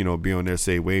to, you know, be on their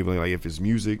same wavelength, like if it's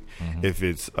music, if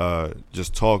it's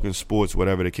just talking sports,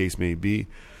 whatever the case may be,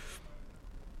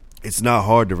 it's not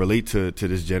hard to relate to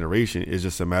this generation. It's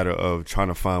just a matter of trying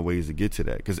to find ways to get to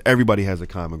that, because everybody has a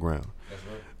common ground. That's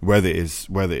right.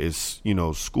 Whether it's you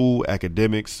know, school,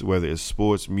 academics, whether it's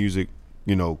sports, music,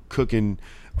 you know, cooking,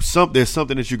 there's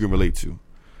something that you can relate to.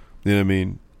 You know what I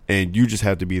mean? And you just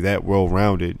have to be that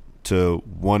well-rounded to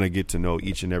want to get to know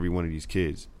each and every one of these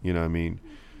kids. You know what I mean?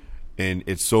 And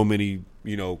it's so many,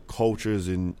 you know, cultures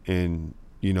and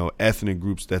you know, ethnic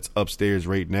groups that's upstairs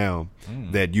right now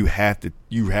that you have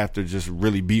to just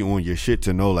really be on your shit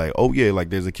to know, like, oh yeah, like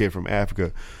there's a kid from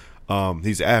Africa,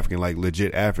 he's African, like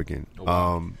legit African. Oh,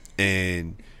 wow.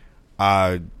 And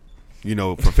I, you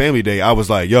know, for Family Day, I was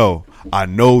like, yo, I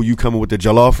know you coming with the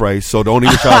jollof rice, so don't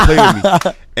even try to play with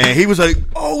me. And he was like,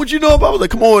 oh, what you know about? I was like,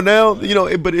 come on now, you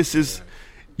know. But it's just,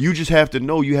 you just have to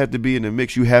know, you have to be in the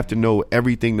mix, you have to know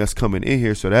everything that's coming in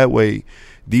here, so that way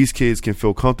these kids can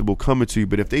feel comfortable coming to you.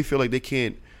 But if they feel like they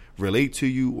can't relate to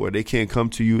you, or they can't come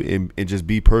to you and just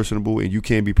be personable, and you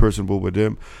can't be personable with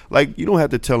them, like, you don't have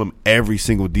to tell them every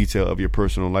single detail of your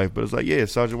personal life, but it's like, yeah,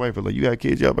 Sergeant Whitefield, like, you got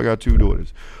kids? Yep, I got 2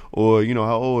 daughters. Or, you know,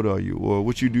 how old are you? Or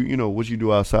what you do, you know, what you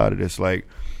do outside of this. Like,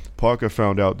 Parker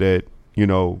found out that, you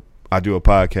know, I do a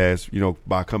podcast, you know,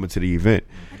 by coming to the event.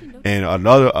 And a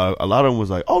lot of them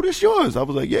was like, oh, this yours? I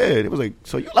was like, yeah. And it was like,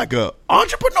 so you're like a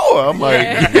entrepreneur? I'm like,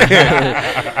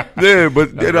 yeah. Yeah,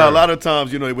 but you know, a lot of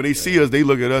times, you know, when they see us, they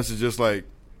look at us as just like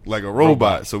a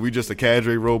robot. So we just a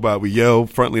cadre robot. We yell,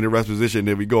 front lean arrest position,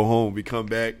 then we go home, we come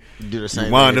back, do the same,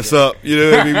 wind us up. You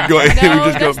know what I mean? We go, no, we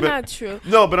just that's go back. Not true.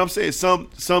 No, but I'm saying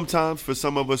sometimes for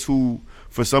some of us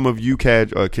for some of you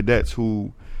cadets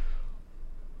who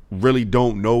really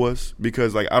don't know us,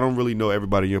 because like I don't really know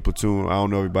everybody in your platoon. I don't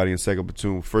know everybody in second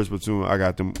platoon. First platoon, I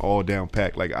got them all down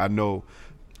packed. Like, I know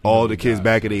all the kids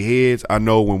back of their heads. I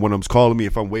know when one of them's calling me,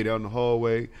 if I'm way down the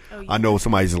hallway. Oh, yeah. I know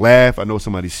somebody's laugh. I know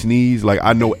somebody sneeze. Like,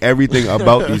 I know everything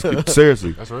about these kids.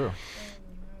 Seriously. That's real.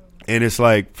 And it's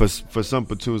like for some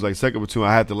platoons, like second platoon,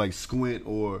 I have to like squint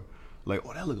or like,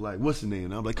 oh, that look like, what's the name?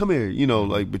 And I'm like, come here, you know,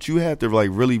 like, but you have to like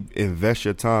really invest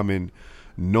your time in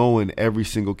knowing every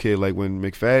single kid. Like, when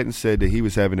McFadden said that he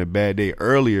was having a bad day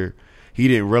earlier, he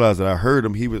didn't realize that I heard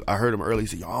him. I heard him early. He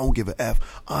said, yo, I don't give a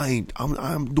F. I'm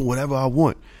doing whatever I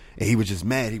want. And he was just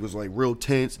mad. He was like real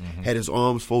tense, had his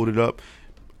arms folded up.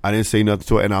 I didn't say nothing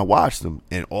to it, and I watched him.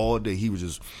 And all day he was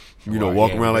just, you know,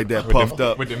 walking around like that, puffed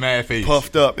up. With the mad face.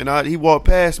 Puffed up. And he walked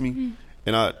past me,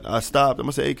 and I stopped him.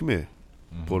 I said, hey, come here.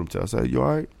 Pulled him to. I said, you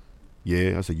all right?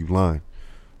 Yeah. I said, you lying.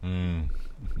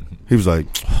 He was like,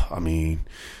 I mean,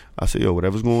 I said, yo,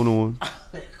 whatever's going on.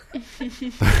 I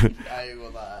ain't gonna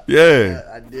lie. Yeah.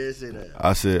 I did say that.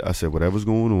 I said, whatever's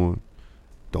going on,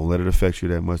 don't let it affect you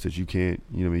that much that you can't,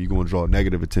 you know what I mean, you're going to draw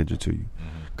negative attention to you.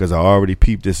 Because I already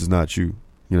peeped this is not you.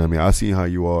 You know what I mean? I see how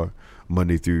you are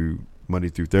Monday through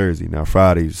Thursday. Now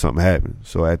Friday, something happened.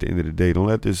 So at the end of the day, don't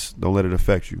let it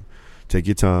affect you. Take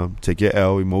your time. Take your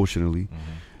L emotionally.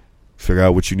 Figure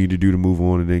out what you need to do to move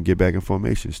on, and then get back in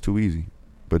formation. It's too easy.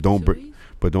 But don't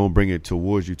but don't bring it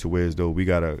towards you to where as though we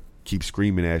gotta keep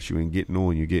screaming at you and getting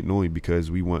on you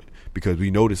because we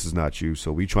know this is not you.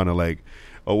 So we trying to like,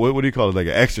 what do you call it? Like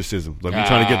an exorcism. Like we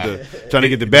trying to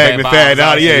get the bag McFadden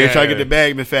out of here. Trying to get the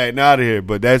bag McFadden out of here.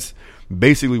 But that's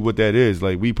basically what that is.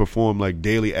 Like we perform like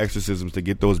daily exorcisms to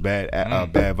get those bad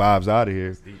vibes out of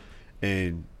here,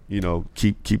 and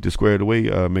keep the squared away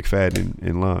McFadden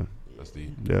in line. That's deep.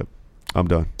 Yep, I'm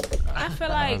done. I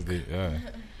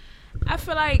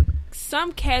feel like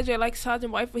some casual like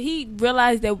Sergeant White, but he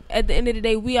realized that at the end of the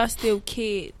day we are still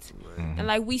kids, and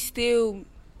like we still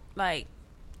like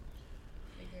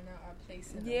figuring out our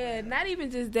place in the world. Not even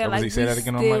just that. Like we say that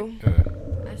again still, on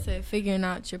mic? I said figuring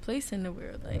out your place in the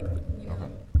world, like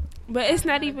But it's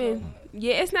not even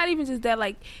it's not even just that.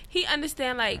 Like he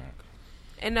understand like.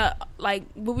 And like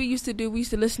what we used to do, we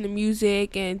used to listen to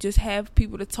music and just have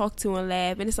people to talk to and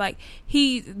laugh. And it's like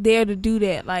he's there to do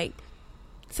that. Like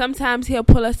sometimes he'll not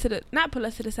pull us to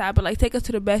the side, but like take us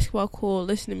to the basketball court,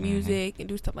 listen to music and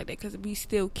do stuff like that because we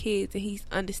still kids and he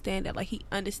understand that. Like he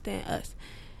understand us.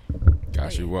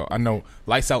 Got you. Well, I know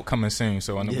Lights Out coming soon,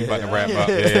 so I know we about to wrap up.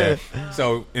 Yeah.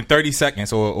 So in 30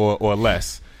 seconds or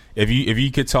less, if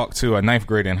you could talk to a 9th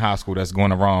grader in high school that's going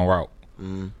the wrong route.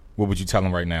 What would you tell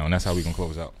them right now? And that's how we can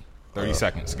close out. 30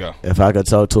 seconds, go. If I could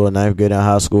talk to a 9th grader in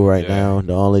high school right now,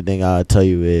 the only thing I'd tell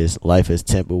you is life is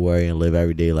temporary and live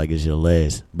every day like it's your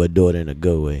last, but do it in a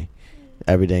good way.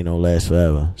 Everything don't last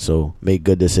forever. So make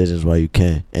good decisions while you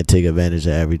can and take advantage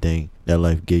of everything that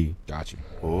life give you. Got you.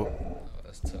 Oh.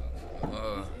 That's tough.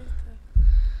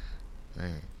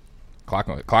 Man.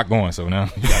 Clock going, so now.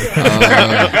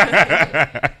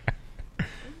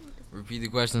 Repeat the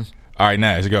questions. All right,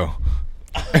 now let's go.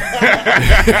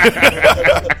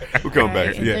 We'll come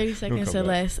back. In 30 seconds or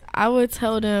less, I would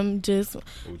tell them just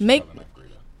make.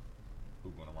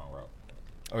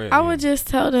 I would just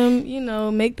tell them,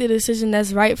 make the decision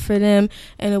that's right for them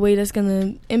in a way that's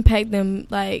gonna impact them,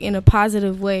 like in a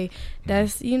positive way.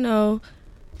 That's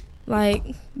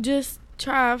like just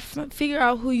try figure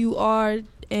out who you are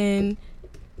and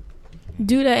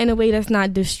do that in a way that's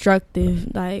not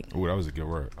destructive. Like, oh, that was a good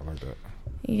word. I like that.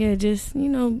 Yeah, just,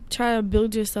 try to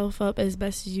build yourself up as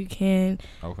best as you can.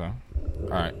 Okay. All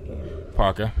right.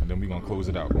 Parker, and then we're going to close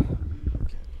it out.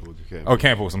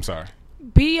 Campos, I'm sorry.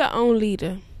 Be your own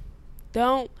leader.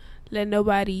 Don't let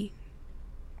nobody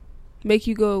make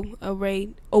you go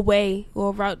away or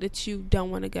a route that you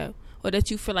don't want to go or that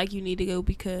you feel like you need to go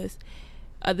because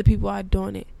other people are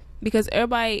doing it. Because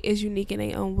everybody is unique in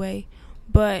their own way.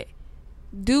 But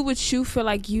do what you feel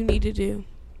like you need to do.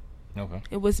 Okay.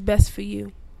 And what's best for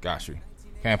you. Got you.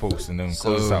 Campos, and then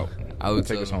close us out. I would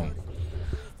take us home.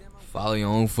 Follow your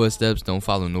own footsteps. Don't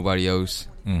follow nobody else.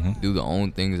 Do the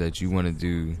own things that you want to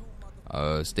do.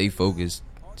 Stay focused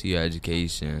to your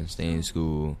education. Stay in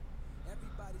school.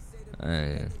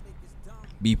 And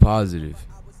be positive.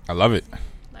 I love it.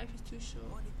 Life is too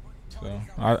short. So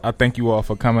I thank you all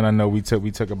for coming. I know we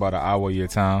took about an hour of your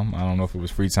time. I don't know if it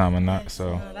was free time or not.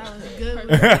 So that was good.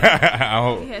 I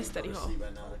hope. We had study hall.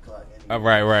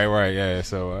 Right. Yeah.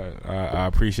 So I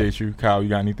appreciate you, Kyle. You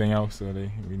got anything else we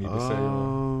need to say?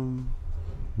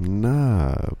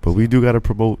 Nah, but we do got to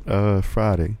promote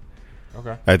Friday.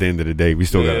 Okay. At the end of the day, we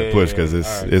still got to push because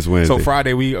it's Wednesday. So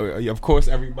Friday, we of course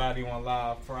everybody on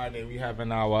live Friday. We having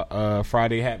our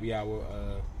Friday happy hour,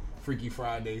 Freaky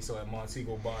Friday. So at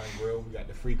Montego Bar and Grill, we got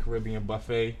the free Caribbean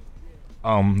buffet.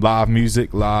 Live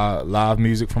music from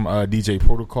DJ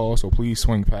Protocol. So please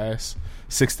swing past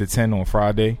 6 to 10 on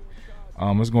Friday.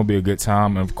 It's gonna be a good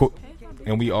time,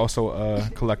 and we also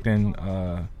collecting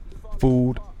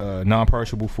food,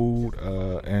 non-perishable food,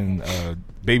 and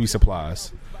baby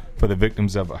supplies for the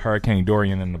victims of Hurricane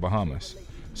Dorian in the Bahamas.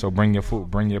 So bring your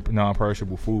food, bring your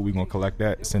non-perishable food. We're gonna collect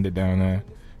that, send it down there.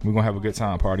 We're gonna have a good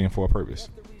time partying for a purpose.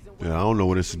 Yeah, I don't know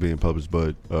when this is being published,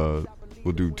 but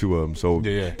we'll do 2 of them. So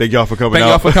thank y'all for coming. Thank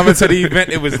y'all for coming to the event.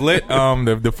 It was lit.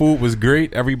 The food was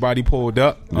great. Everybody pulled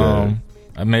up.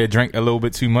 I may have drank a little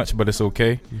bit too much, but it's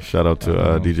okay. Shout out to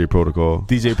DJ Protocol.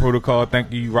 DJ Protocol,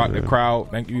 thank you. Rock the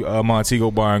crowd. Thank you,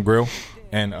 Montego Bar and Grill.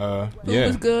 And Food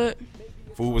was good.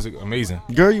 Food was amazing.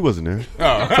 Girl, you wasn't there. Oh,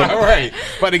 all right.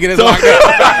 About to get us locked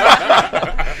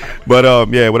up. But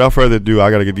without further ado, I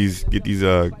gotta get these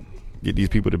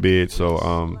people to bed.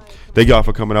 So thank y'all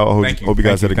for coming out. I hope you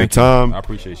guys had a good time. I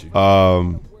appreciate you.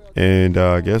 And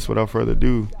I guess without further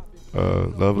ado,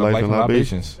 love, life, and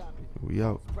libations. We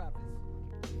out.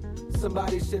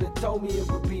 Somebody should have told me it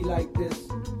would be like this,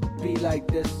 be like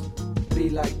this,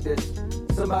 be like this.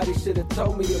 Somebody should have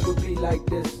told me it would be like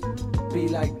this, be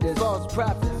like this. False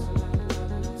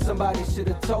prophets. Somebody should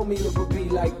have told me it would be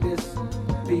like this,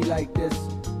 be like this,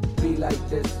 be like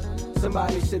this.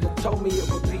 Somebody should have told me it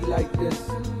would be like this.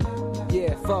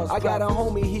 Yeah, I got a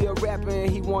homie, he a rapper and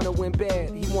he wanna win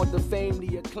bad. He want the fame,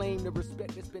 the acclaim, the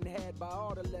respect that's been had by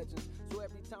all the legends. So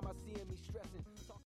every time I see him, he stressed.